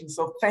conversation.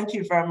 So thank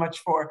you very much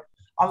for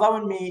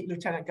allowing me,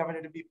 Lieutenant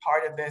Governor, to be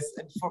part of this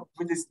and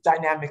with this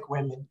dynamic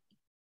women.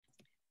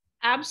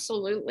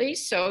 Absolutely.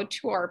 So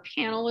to our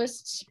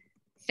panelists,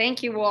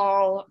 thank you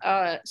all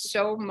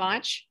so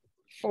much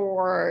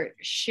for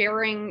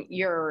sharing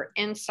your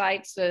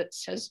insights.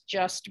 This has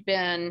just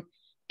been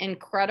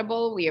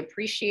incredible. We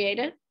appreciate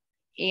it.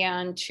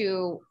 And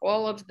to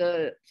all of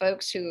the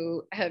folks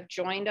who have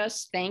joined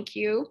us, thank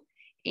you.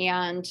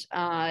 And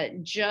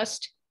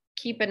just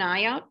keep an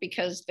eye out,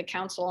 because the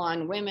Council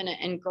on Women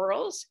and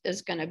Girls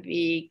is going to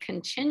be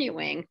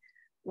continuing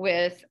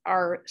with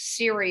our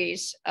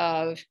series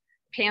of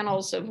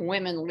panels of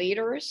women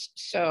leaders.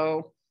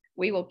 So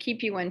we will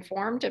keep you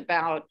informed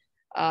about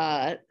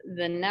the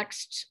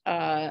next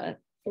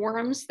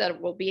forums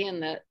that will be in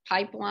the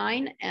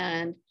pipeline.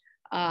 And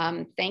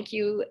thank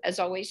you, as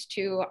always,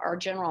 to our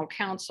General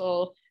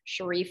Counsel,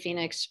 Cherie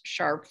Phoenix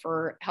Sharp,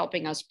 for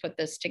helping us put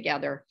this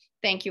together.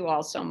 Thank you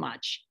all so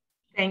much.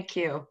 Thank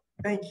you.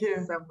 Thank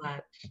you so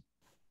much.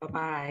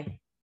 Bye-bye.